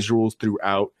and visuals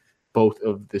throughout both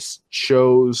of the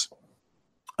shows.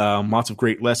 Lots of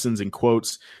great lessons and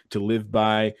quotes to live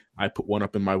by. I put one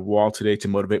up in my wall today to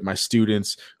motivate my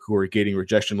students who are getting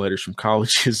rejection letters from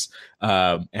colleges.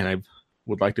 And I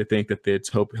would like to think that it's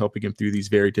helping them through these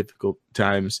very difficult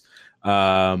times.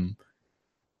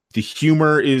 The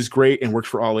humor is great and works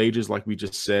for all ages. Like we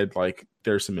just said, like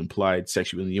there's some implied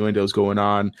sexual innuendos going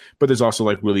on, but there's also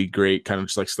like really great kind of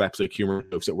just like slapstick humor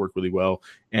jokes that work really well.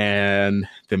 And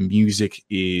the music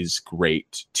is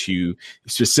great too.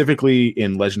 Specifically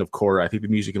in Legend of Korra, I think the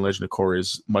music in Legend of Korra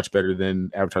is much better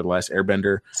than Avatar: The Last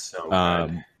Airbender. So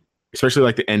good. Especially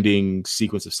like the ending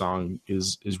sequence of song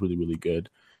is really, really good.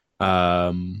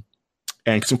 And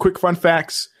some quick fun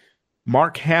facts.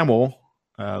 Mark Hamill,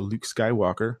 Luke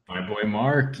Skywalker. My boy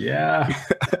Mark, yeah.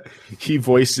 He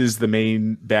voices the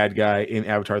main bad guy in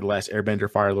Avatar: The Last Airbender,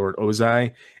 Fire Lord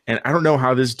Ozai. And I don't know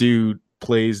how this dude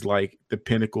plays like the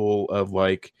pinnacle of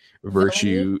like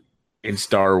virtue in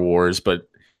Star Wars, but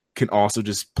can also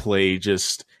just play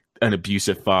just an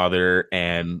abusive father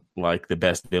and like the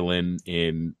best villain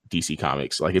in DC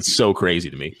Comics. Like it's so crazy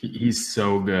to me. He's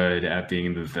so good at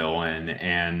being the villain,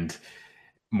 and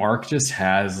Mark just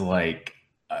has like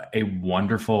a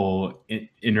wonderful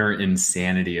inner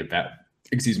insanity about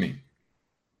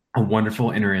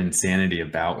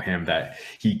him that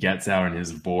he gets out in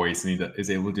his voice, and he is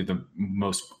able to do the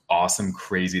most awesome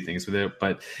crazy things with it.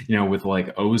 But with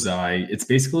like Ozai, it's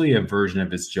basically a version of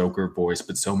his Joker voice,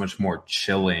 but so much more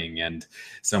chilling and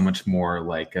so much more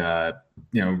like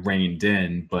reined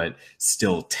in, but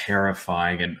still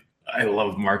terrifying. And I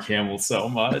love Mark Hamill so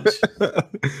much.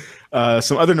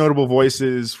 Some other notable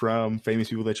voices from famous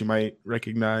people that you might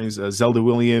recognize: Zelda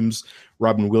Williams,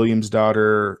 Robin Williams'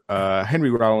 daughter, Henry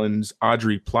Rollins,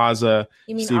 Audrey Plaza.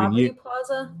 You mean Aubrey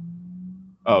Plaza?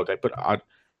 Oh, okay, but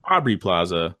Aubrey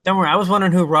Plaza. Don't worry, I was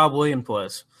wondering who Rob Williams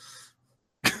was.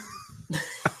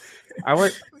 I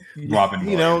like Robin.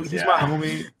 Williams, he's my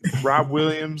homie. Rob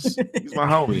Williams, he's my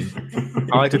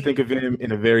homie. I like to think of him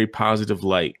in a very positive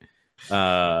light.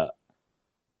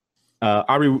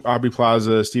 Aubrey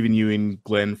Plaza, Stephen Ewing,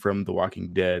 Glenn from The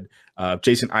Walking Dead,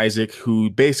 Jason Isaac, who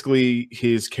basically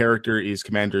his character is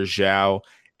Commander Zhao,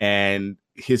 and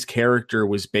his character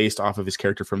was based off of his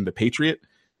character from The Patriot.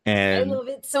 And I love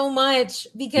it so much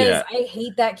because I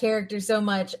hate that character so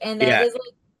much. And that is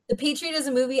like The Patriot is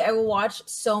a movie I will watch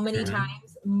so many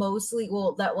times. Mostly,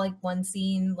 that like one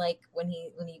scene, like when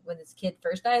his kid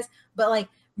first dies, but like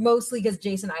mostly because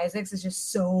Jason Isaacs is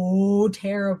just so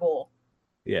terrible.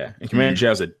 Yeah, and Commander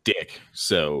Zhao's a dick.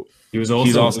 So he's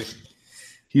also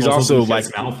like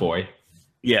Malfoy.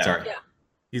 Yeah. Sorry. Yeah.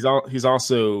 He's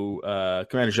also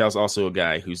Commander Zhao's also a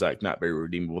guy who's like not very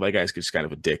redeemable. That guy's just kind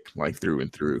of a dick, like through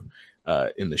and through,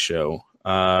 in the show.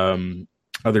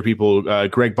 Other people,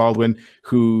 Greg Baldwin,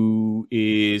 who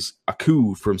is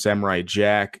Aku from Samurai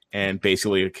Jack, and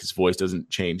basically like, his voice doesn't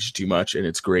change too much, and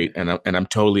it's great. And I'm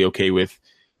totally okay with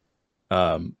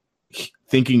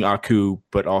thinking Aku,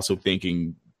 but also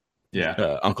thinking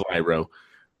Uncle Iroh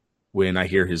when I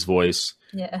hear his voice.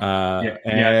 Sorry,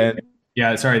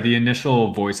 the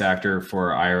initial voice actor for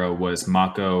Iroh was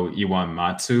Mako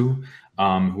Iwamatsu,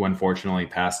 who unfortunately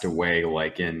passed away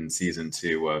like in season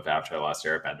 2 of Avatar: The Last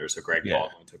Airbender. So Greg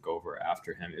Baldwin took over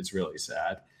after him. It's really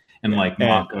sad. And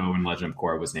Mako in Legend of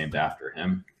Korra was named after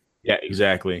him. Yeah,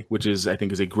 exactly. Which I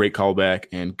think is a great callback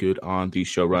and good on the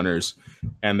showrunners.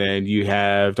 And then you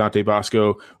have Dante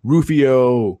Bosco.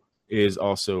 Rufio is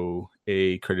also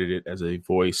credited as a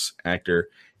voice actor.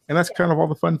 And that's kind of all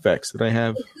the fun facts that I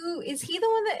have. Who is he? The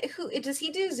one does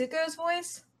he do Zuko's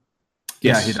voice?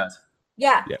 Yes. Yeah, he does.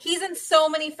 Yeah, he's in so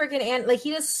many freaking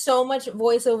he does so much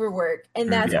voiceover work,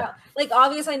 and that's how, like,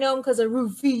 obviously I know him because of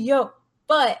Rufio,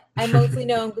 but I mostly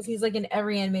know him because he's like in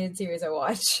every animated series I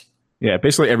watch. Yeah,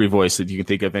 basically every voice that you can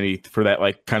think of for that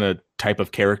like kind of type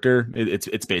of character,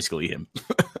 it's basically him.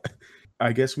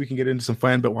 I guess we can get into some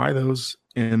fan but why those,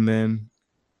 and then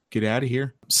get out of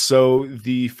here. So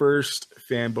the first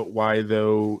fan but why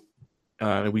though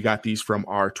And we got these from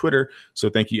our Twitter. So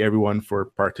thank you everyone for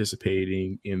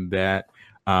participating in that.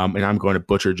 And I'm going to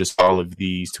butcher just all of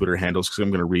these Twitter handles because I'm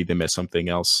going to read them as something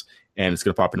else. And it's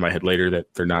going to pop into my head later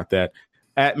that they're not that.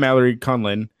 At Mallory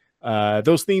Conlin.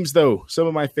 Those themes, though, some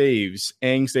of my faves.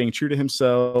 Aang staying true to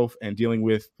himself and dealing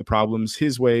with the problems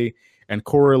his way. And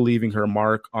Korra leaving her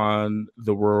mark on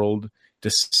the world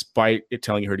despite it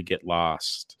telling her to get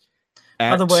lost.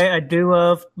 By the way, I do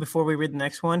love, before we read the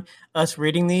next one, us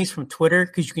reading these from Twitter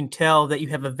because you can tell that you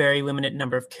have a very limited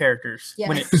number of characters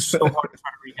when it's so hard to try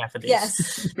to read half of these.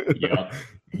 Yes.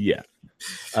 Yeah.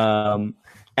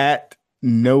 At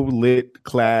No Lit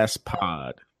Class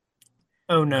Pod.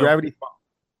 Oh, no. Gravity Falls.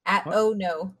 At oh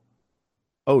no.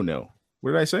 Oh, no.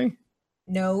 What did I say?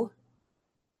 No.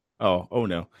 Oh,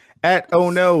 no. At Oh,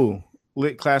 no.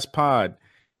 Lit Class Pod.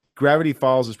 Gravity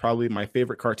Falls is probably my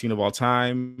favorite cartoon of all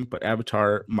time, but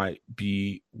Avatar might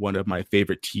be one of my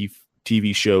favorite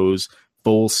TV shows,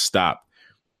 full stop.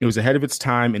 It was ahead of its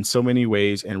time in so many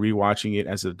ways, and rewatching it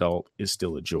as an adult is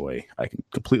still a joy. I can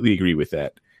completely agree with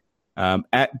that.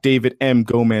 At David M.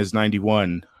 Gomez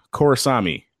 91,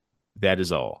 Korrasami, that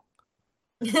is all.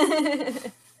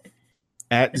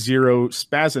 At Zero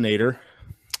Spazinator,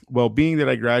 well, being that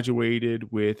I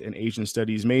graduated with an Asian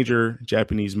Studies major,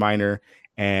 Japanese minor,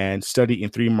 and study in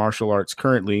 3 martial arts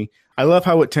currently, I love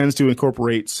how it tends to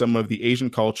incorporate some of the Asian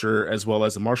culture as well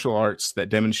as the martial arts that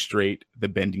demonstrate the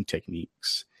bending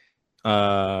techniques.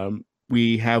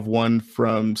 We have one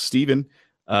from Steven,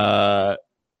 Suarez,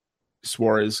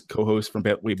 co-host from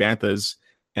Betway Banthas.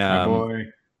 My boy.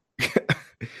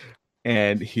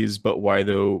 And his But Why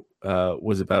Though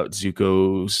was about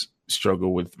Zuko's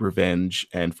struggle with revenge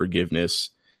and forgiveness,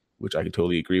 which I could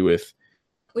totally agree with.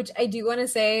 Which I do want to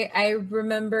say, I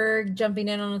remember jumping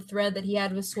in on a thread that he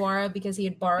had with Swara because he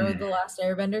had borrowed the Last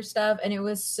Airbender stuff, and it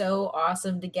was so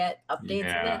awesome to get updates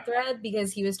in that thread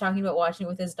because he was talking about watching it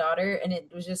with his daughter, and it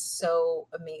was just so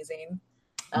amazing.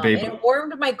 And it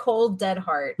warmed my cold, dead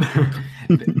heart.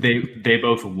 they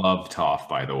both love Toph,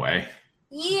 by the way.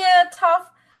 Yeah, Toph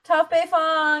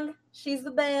Beifong. She's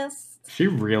the best. She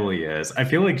really is. I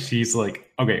feel like she's like,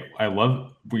 okay,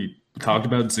 we talked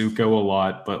about Zuko a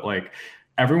lot, but like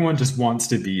everyone just wants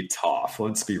to be Toph.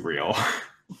 Let's be real.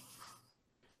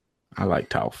 I like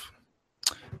Toph.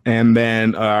 And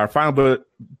then our final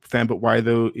fan, but why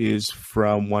though, is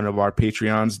from one of our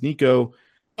Patreons, Nico.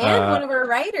 And one of our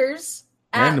writers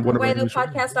at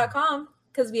whythopodcast.com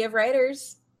because we have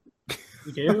writers.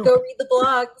 We do. Go read the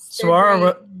blogs.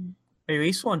 Swara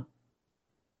released one.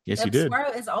 Yes, you did.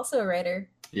 Swara is also a writer.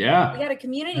 Yeah. We got a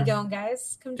community going,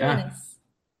 guys. Come join us.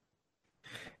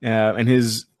 And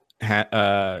his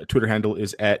Twitter handle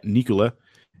is at Nicola.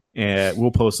 And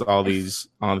we'll post all these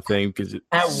on the thing because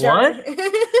at what?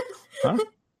 Huh?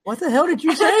 What the hell did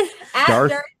you say? At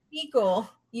Darth Nicol.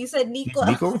 You said Nicola.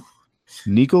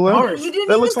 Nicola? You didn't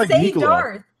that even looks like say Nicola.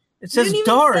 Darth. It says you didn't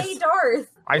Darth. Even say Darth.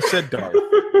 I said Darth.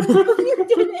 You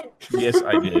didn't. Yes,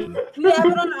 I did. We have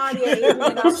it on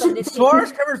audio.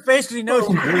 Suarez covered face because he knows.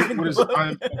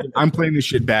 I'm playing this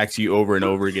shit back to you over and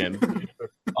over again.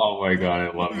 Oh my god,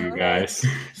 I love you guys.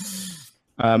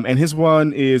 And his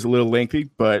one is a little lengthy,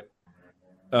 but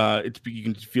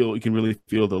you can really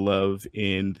feel the love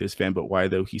in this fan. But why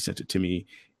though? He sent it to me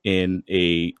in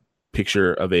a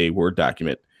picture of a Word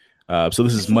document. So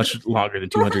this is much longer than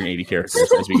 280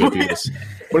 characters as we go through this,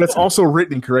 but it's also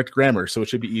written in correct grammar, so it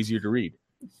should be easier to read.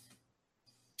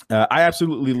 I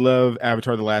absolutely love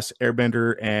Avatar: The Last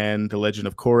Airbender and The Legend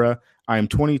of Korra. I am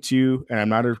 22, and I'm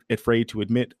not afraid to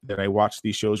admit that I watch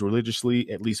these shows religiously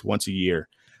at least once a year.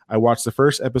 I watched the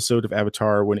first episode of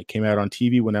Avatar when it came out on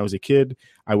TV when I was a kid.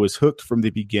 I was hooked from the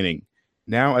beginning.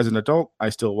 Now, as an adult, I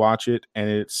still watch it, and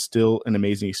it's still an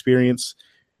amazing experience.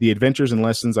 The adventures and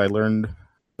lessons I learned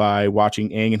by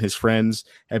watching Aang and his friends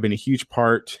have been a huge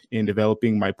part in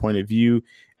developing my point of view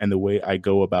and the way I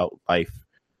go about life.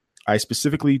 I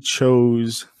specifically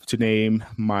chose to name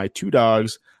my 2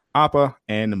 dogs Appa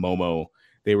and Momo.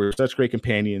 They were such great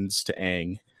companions to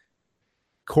Aang.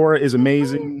 Korra is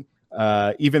amazing,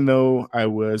 even though I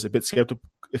was a bit skeptical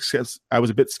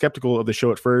of the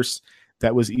show at first.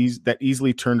 That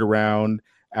easily turned around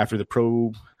after the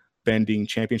Pro Bending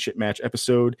Championship match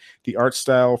episode. The art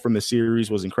style from the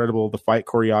series was incredible. The fight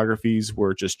choreographies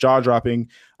were just jaw-dropping.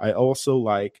 I also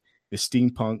like the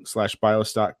steampunk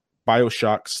 /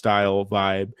 Bioshock style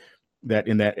vibe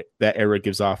that era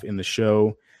gives off in the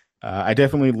show. I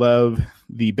definitely love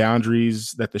the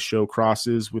boundaries that the show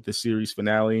crosses with the series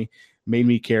finale. Made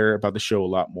me care about the show a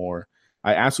lot more.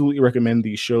 I absolutely recommend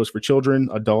these shows for children,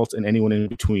 adults, and anyone in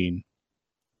between.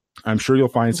 I'm sure you'll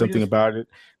find something about it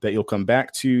that you'll come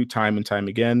back to time and time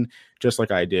again, just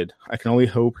like I did. I can only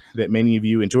hope that many of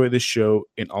you enjoy this show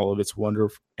in all of its wonder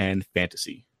and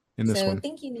fantasy. In this one,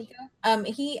 thank you, Nico.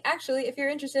 He actually, if you're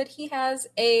interested, he has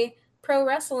a pro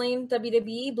wrestling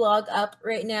WWE blog up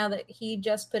right now that he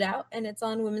just put out, and it's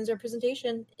on women's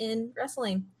representation in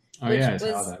wrestling. Oh yeah, I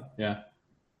saw that. Yeah,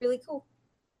 really cool.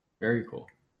 Very cool.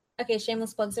 Okay,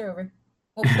 shameless plugs are over.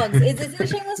 Well, plugs. Is it a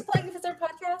shameless plug if it's our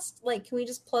podcast? Like, can we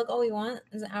just plug all we want?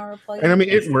 Is an hour plug? And I mean,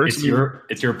 it works. It's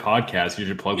your podcast. You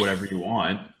should plug whatever you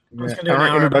want. Yeah.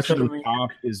 Our introduction to the top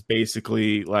is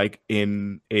basically like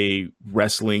in a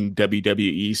wrestling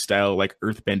WWE style, like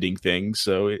earthbending thing.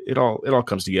 So it all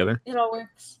comes together. It all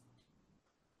works.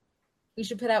 We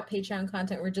should put out Patreon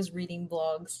content. We're just reading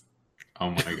blogs.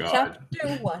 Oh my god.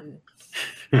 Chapter 1.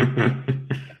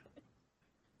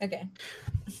 Okay.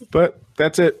 But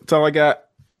that's it. That's all I got.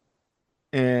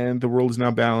 And the world is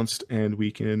now balanced, and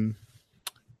we can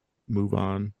move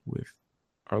on with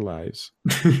our lives.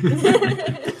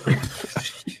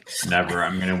 Never.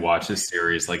 I'm gonna watch this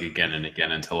series like again and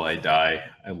again until I die.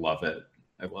 I love it.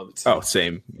 I love it so much.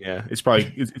 Same. Yeah. It's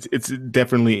probably it's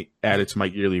definitely added to my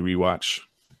yearly rewatch.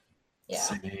 Yeah.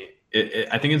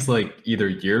 I think it's like either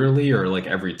yearly or like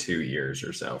every 2 years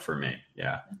or so for me.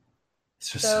 Yeah.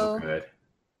 It's just so good.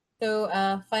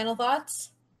 So final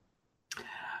thoughts?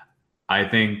 I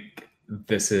think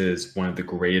this is one of the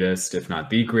greatest, if not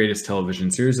the greatest,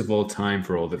 television series of all time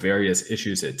for all the various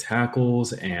issues it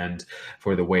tackles and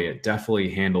for the way it definitely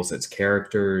handles its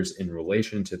characters in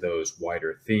relation to those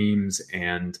wider themes.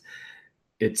 And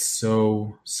it's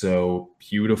so, so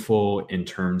beautiful in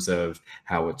terms of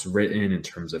how it's written, in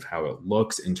terms of how it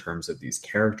looks, in terms of these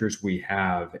characters we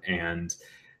have. And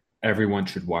everyone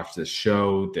should watch this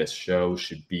show. This show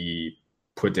should be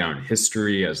put down in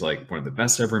history as like one of the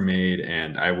best ever made.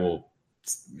 And I will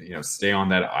stay on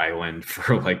that island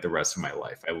for like the rest of my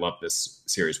life. I love this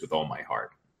series with all my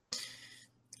heart.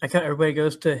 I thought everybody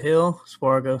goes to a hill,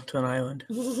 Spora goes to an island.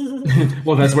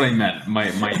 Well, that's what I meant. My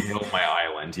hill, my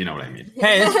island. You know what I mean?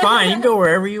 Hey, it's fine. You can go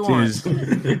wherever you want. To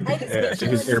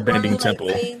his airbending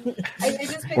temple.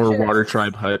 Or water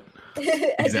tribe hut.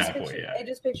 Exactly, I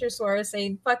just picture Sora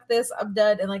saying, "Fuck this, I'm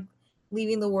done," and like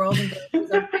leaving the world and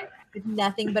going with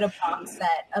nothing but a box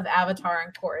set of Avatar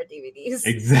and Korra DVDs.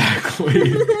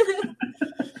 Exactly.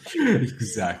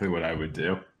 Exactly what I would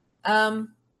do. I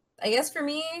guess for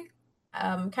me,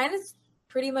 kind of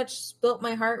pretty much spilt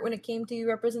my heart when it came to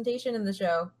representation in the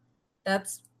show.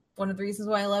 That's one of the reasons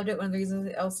why I loved it. One of the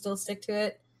reasons I'll still stick to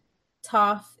it.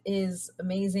 Toph is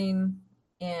amazing,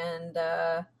 and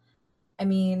I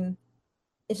mean,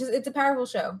 it's a powerful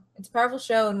show. It's a powerful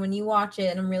show, and when you watch it,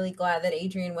 and I'm really glad that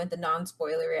Adrian went the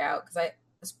non-spoiler route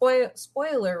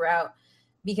spoiler route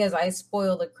because I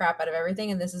spoiled the crap out of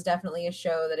everything, and this is definitely a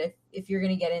show that if you're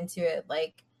gonna get into it,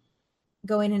 like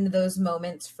going into those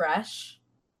moments fresh,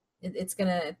 you're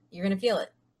gonna feel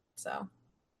it. So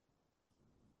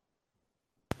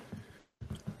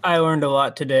I learned a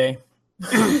lot today.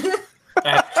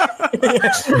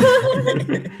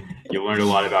 You learned a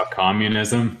lot about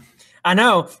communism. I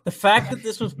know. The fact that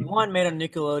this was one made on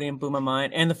Nickelodeon blew my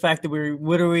mind, and the fact that we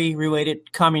literally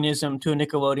related communism to a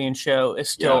Nickelodeon show is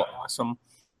still awesome.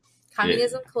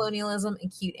 Communism, colonialism,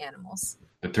 and cute animals.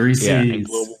 The 3 C's. And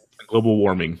global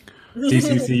warming.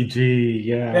 CCCG,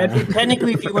 yeah.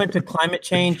 Technically, if you went to climate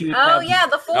change, you would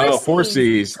the 4 C's. 4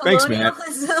 C's. Thanks, Matt.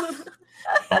 Oh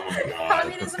my God.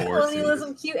 Communism,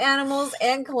 colonialism, cute animals,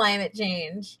 and climate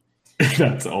change.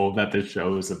 That's all that the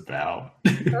show is about.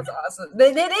 That's awesome.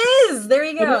 It is. There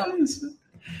you go.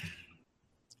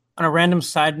 On a random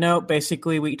side note,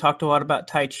 basically, we talked a lot about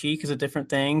Tai Chi because of different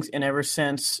things. And ever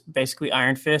since basically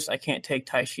Iron Fist, I can't take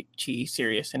Tai Chi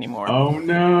serious anymore. Oh,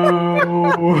 no.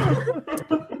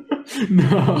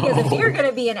 No. Because if you're going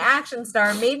to be an action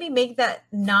star, maybe make that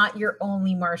not your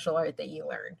only martial art that you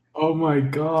learn. Oh my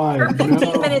God. For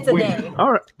 15 minutes a day.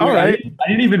 All right. I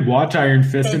didn't even watch Iron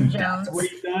Fist. Finn And Jones. that's what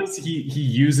he does. He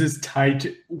uses Tai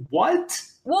Chi. What?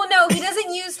 Well, no, he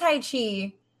doesn't use Tai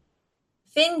Chi.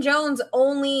 Finn Jones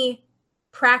only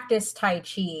practiced Tai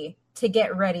Chi to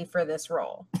get ready for this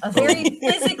role. A very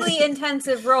physically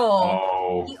intensive role.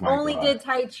 Oh, he only did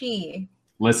Tai Chi.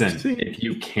 Listen, if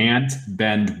you can't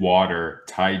bend water,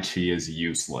 Tai Chi is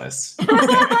useless.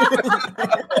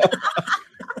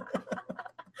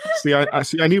 See,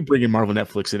 I knew bringing Marvel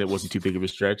Netflix in it wasn't too big of a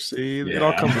stretch. See, it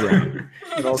all comes around.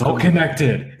 It's all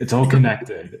connected. It's all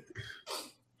connected.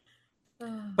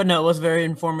 But no, it was very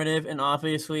informative, and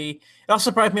obviously, it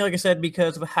also surprised me, like I said,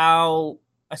 because of how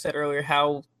I said earlier,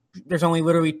 how there's only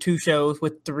literally 2 shows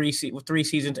with 3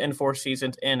 seasons and 4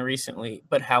 seasons in recently,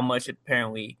 but how much it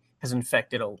apparently has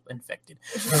affected a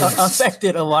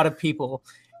lot of people,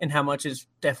 and how much is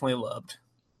definitely loved.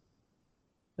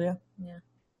 So,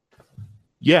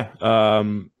 Yeah. I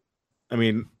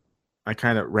mean, I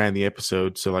kind of ran the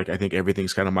episode, so like I think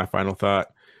everything's kind of my final thought.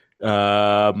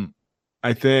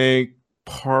 I think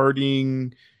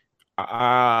parting,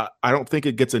 I don't think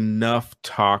it gets enough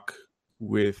talk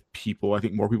with people. I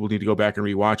think more people need to go back and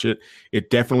rewatch it.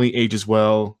 It definitely ages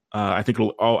well. I think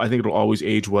it'll always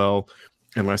age well,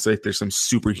 unless like there's some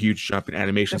super huge jump in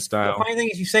animation style. The funny thing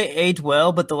is, you say age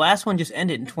well, but the last one just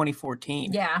ended in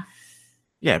 2014. Yeah.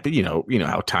 Yeah, but you know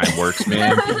how time works,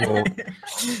 man.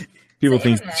 People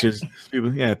think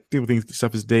people think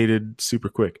stuff is dated super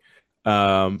quick.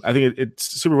 I think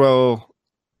it's super well,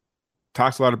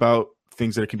 talks a lot about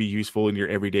things that can be useful in your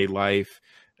everyday life.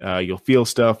 You'll feel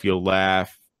stuff, you'll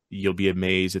laugh, you'll be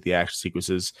amazed at the action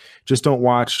sequences. Just don't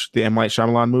watch the M. Night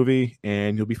Shyamalan movie,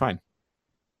 and you'll be fine.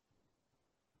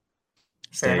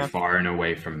 Stay far and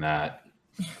away from that.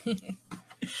 Do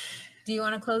you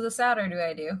want to close us out, or do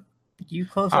I do? You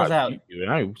close us out.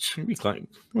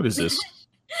 What is this?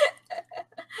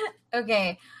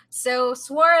 Okay, so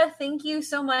Swara, thank you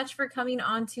so much for coming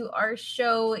on to our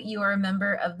show. You are a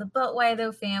member of the But Why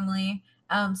Though family.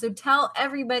 So tell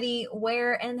everybody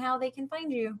where and how they can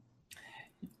find you.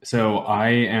 So I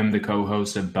am the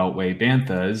co-host of Beltway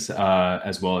Banthas,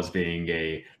 as well as being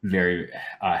a very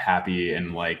happy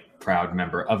and proud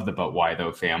member of the But Why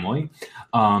Though family.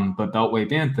 But Beltway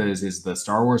Banthas is the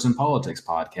Star Wars and Politics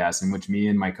podcast in which me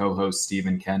and my co-host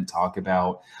Stephen Kent talk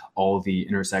about all the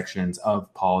intersections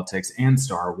of politics and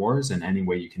Star Wars in any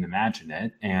way you can imagine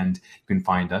it. And you can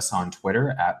find us on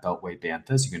Twitter at Beltway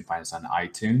Banthas. You can find us on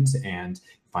iTunes, and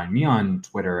find me on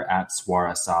Twitter at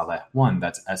SwaraSaleh1.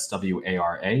 That's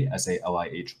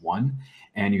SwaraSalih1.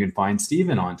 And you can find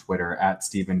Steven on Twitter at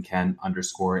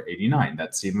StephenKent_89.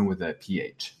 That's Steven with a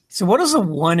PH. So what does a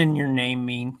 1 in your name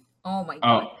mean? Oh my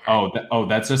god.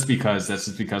 That's just because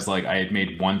I had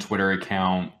made one Twitter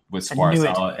account with Swara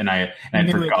Saleh, and I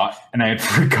had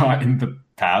forgotten the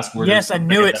password. Yes, I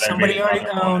knew it. Somebody already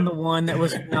owned the one that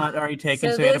was not already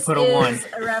taken, so we had to put a 1. This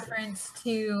is a reference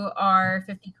to our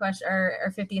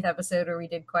 50th episode where we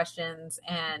did questions,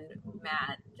 and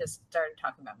Matt just started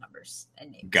talking about numbers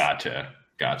and names. Gotcha.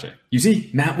 You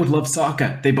see, Matt would love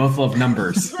Sokka. They both love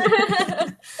numbers.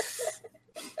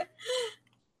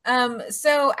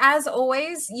 So as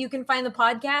always, you can find the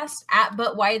podcast at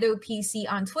But Why Though PC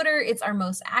on Twitter. It's our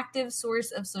most active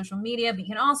source of social media, but you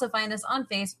can also find us on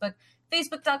Facebook,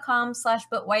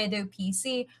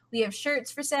 facebook.com/ButWhyThoughPC. We have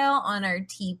shirts for sale on our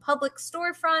TeePublic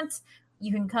storefront.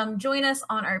 You can come join us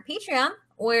on our Patreon,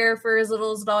 where for as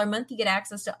little as $1 a month, you get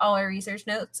access to all our research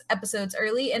notes, episodes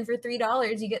early, and for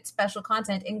 $3, you get special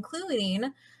content,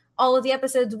 including all of the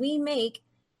episodes we make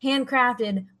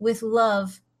handcrafted with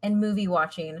love and movie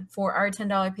watching for our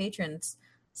 $10 patrons.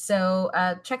 So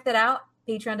check that out,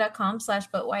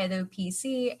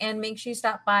 patreon.com/ButWhyThoughPC, and make sure you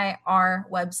stop by our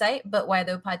website,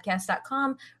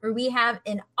 butwhythoughpodcast.com, where we have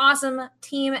an awesome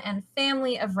team and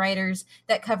family of writers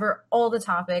that cover all the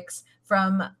topics,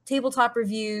 from tabletop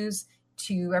reviews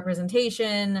to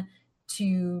representation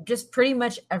to just pretty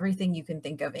much everything you can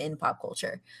think of in pop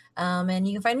culture. And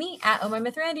you can find me at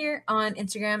OhMyMythRandier on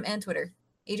Instagram and Twitter.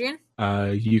 Adrian?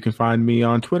 You can find me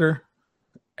on Twitter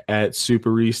at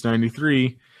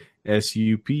SuperRuiz93,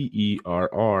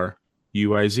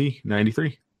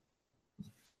 SuperRuiz93.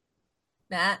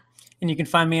 Matt? And you can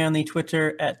find me on the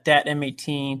Twitter at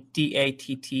DATM18,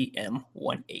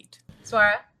 DATTM18.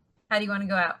 Swara, how do you want to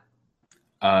go out?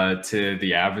 To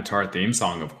the Avatar theme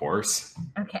song, of course.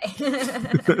 Okay.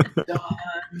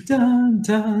 Dun,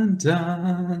 dun,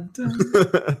 dun,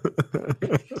 dun.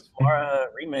 Or a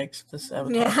remix of this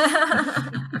Avatar. Yeah.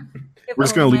 We're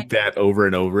just going to loop that over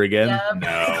and over again. Yep.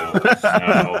 No.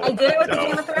 I did it with the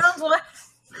Game of Thrones one.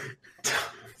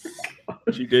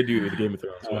 She did do it with the Game of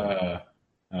Thrones one.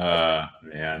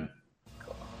 Man.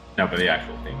 No, but the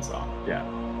actual theme song. Yeah.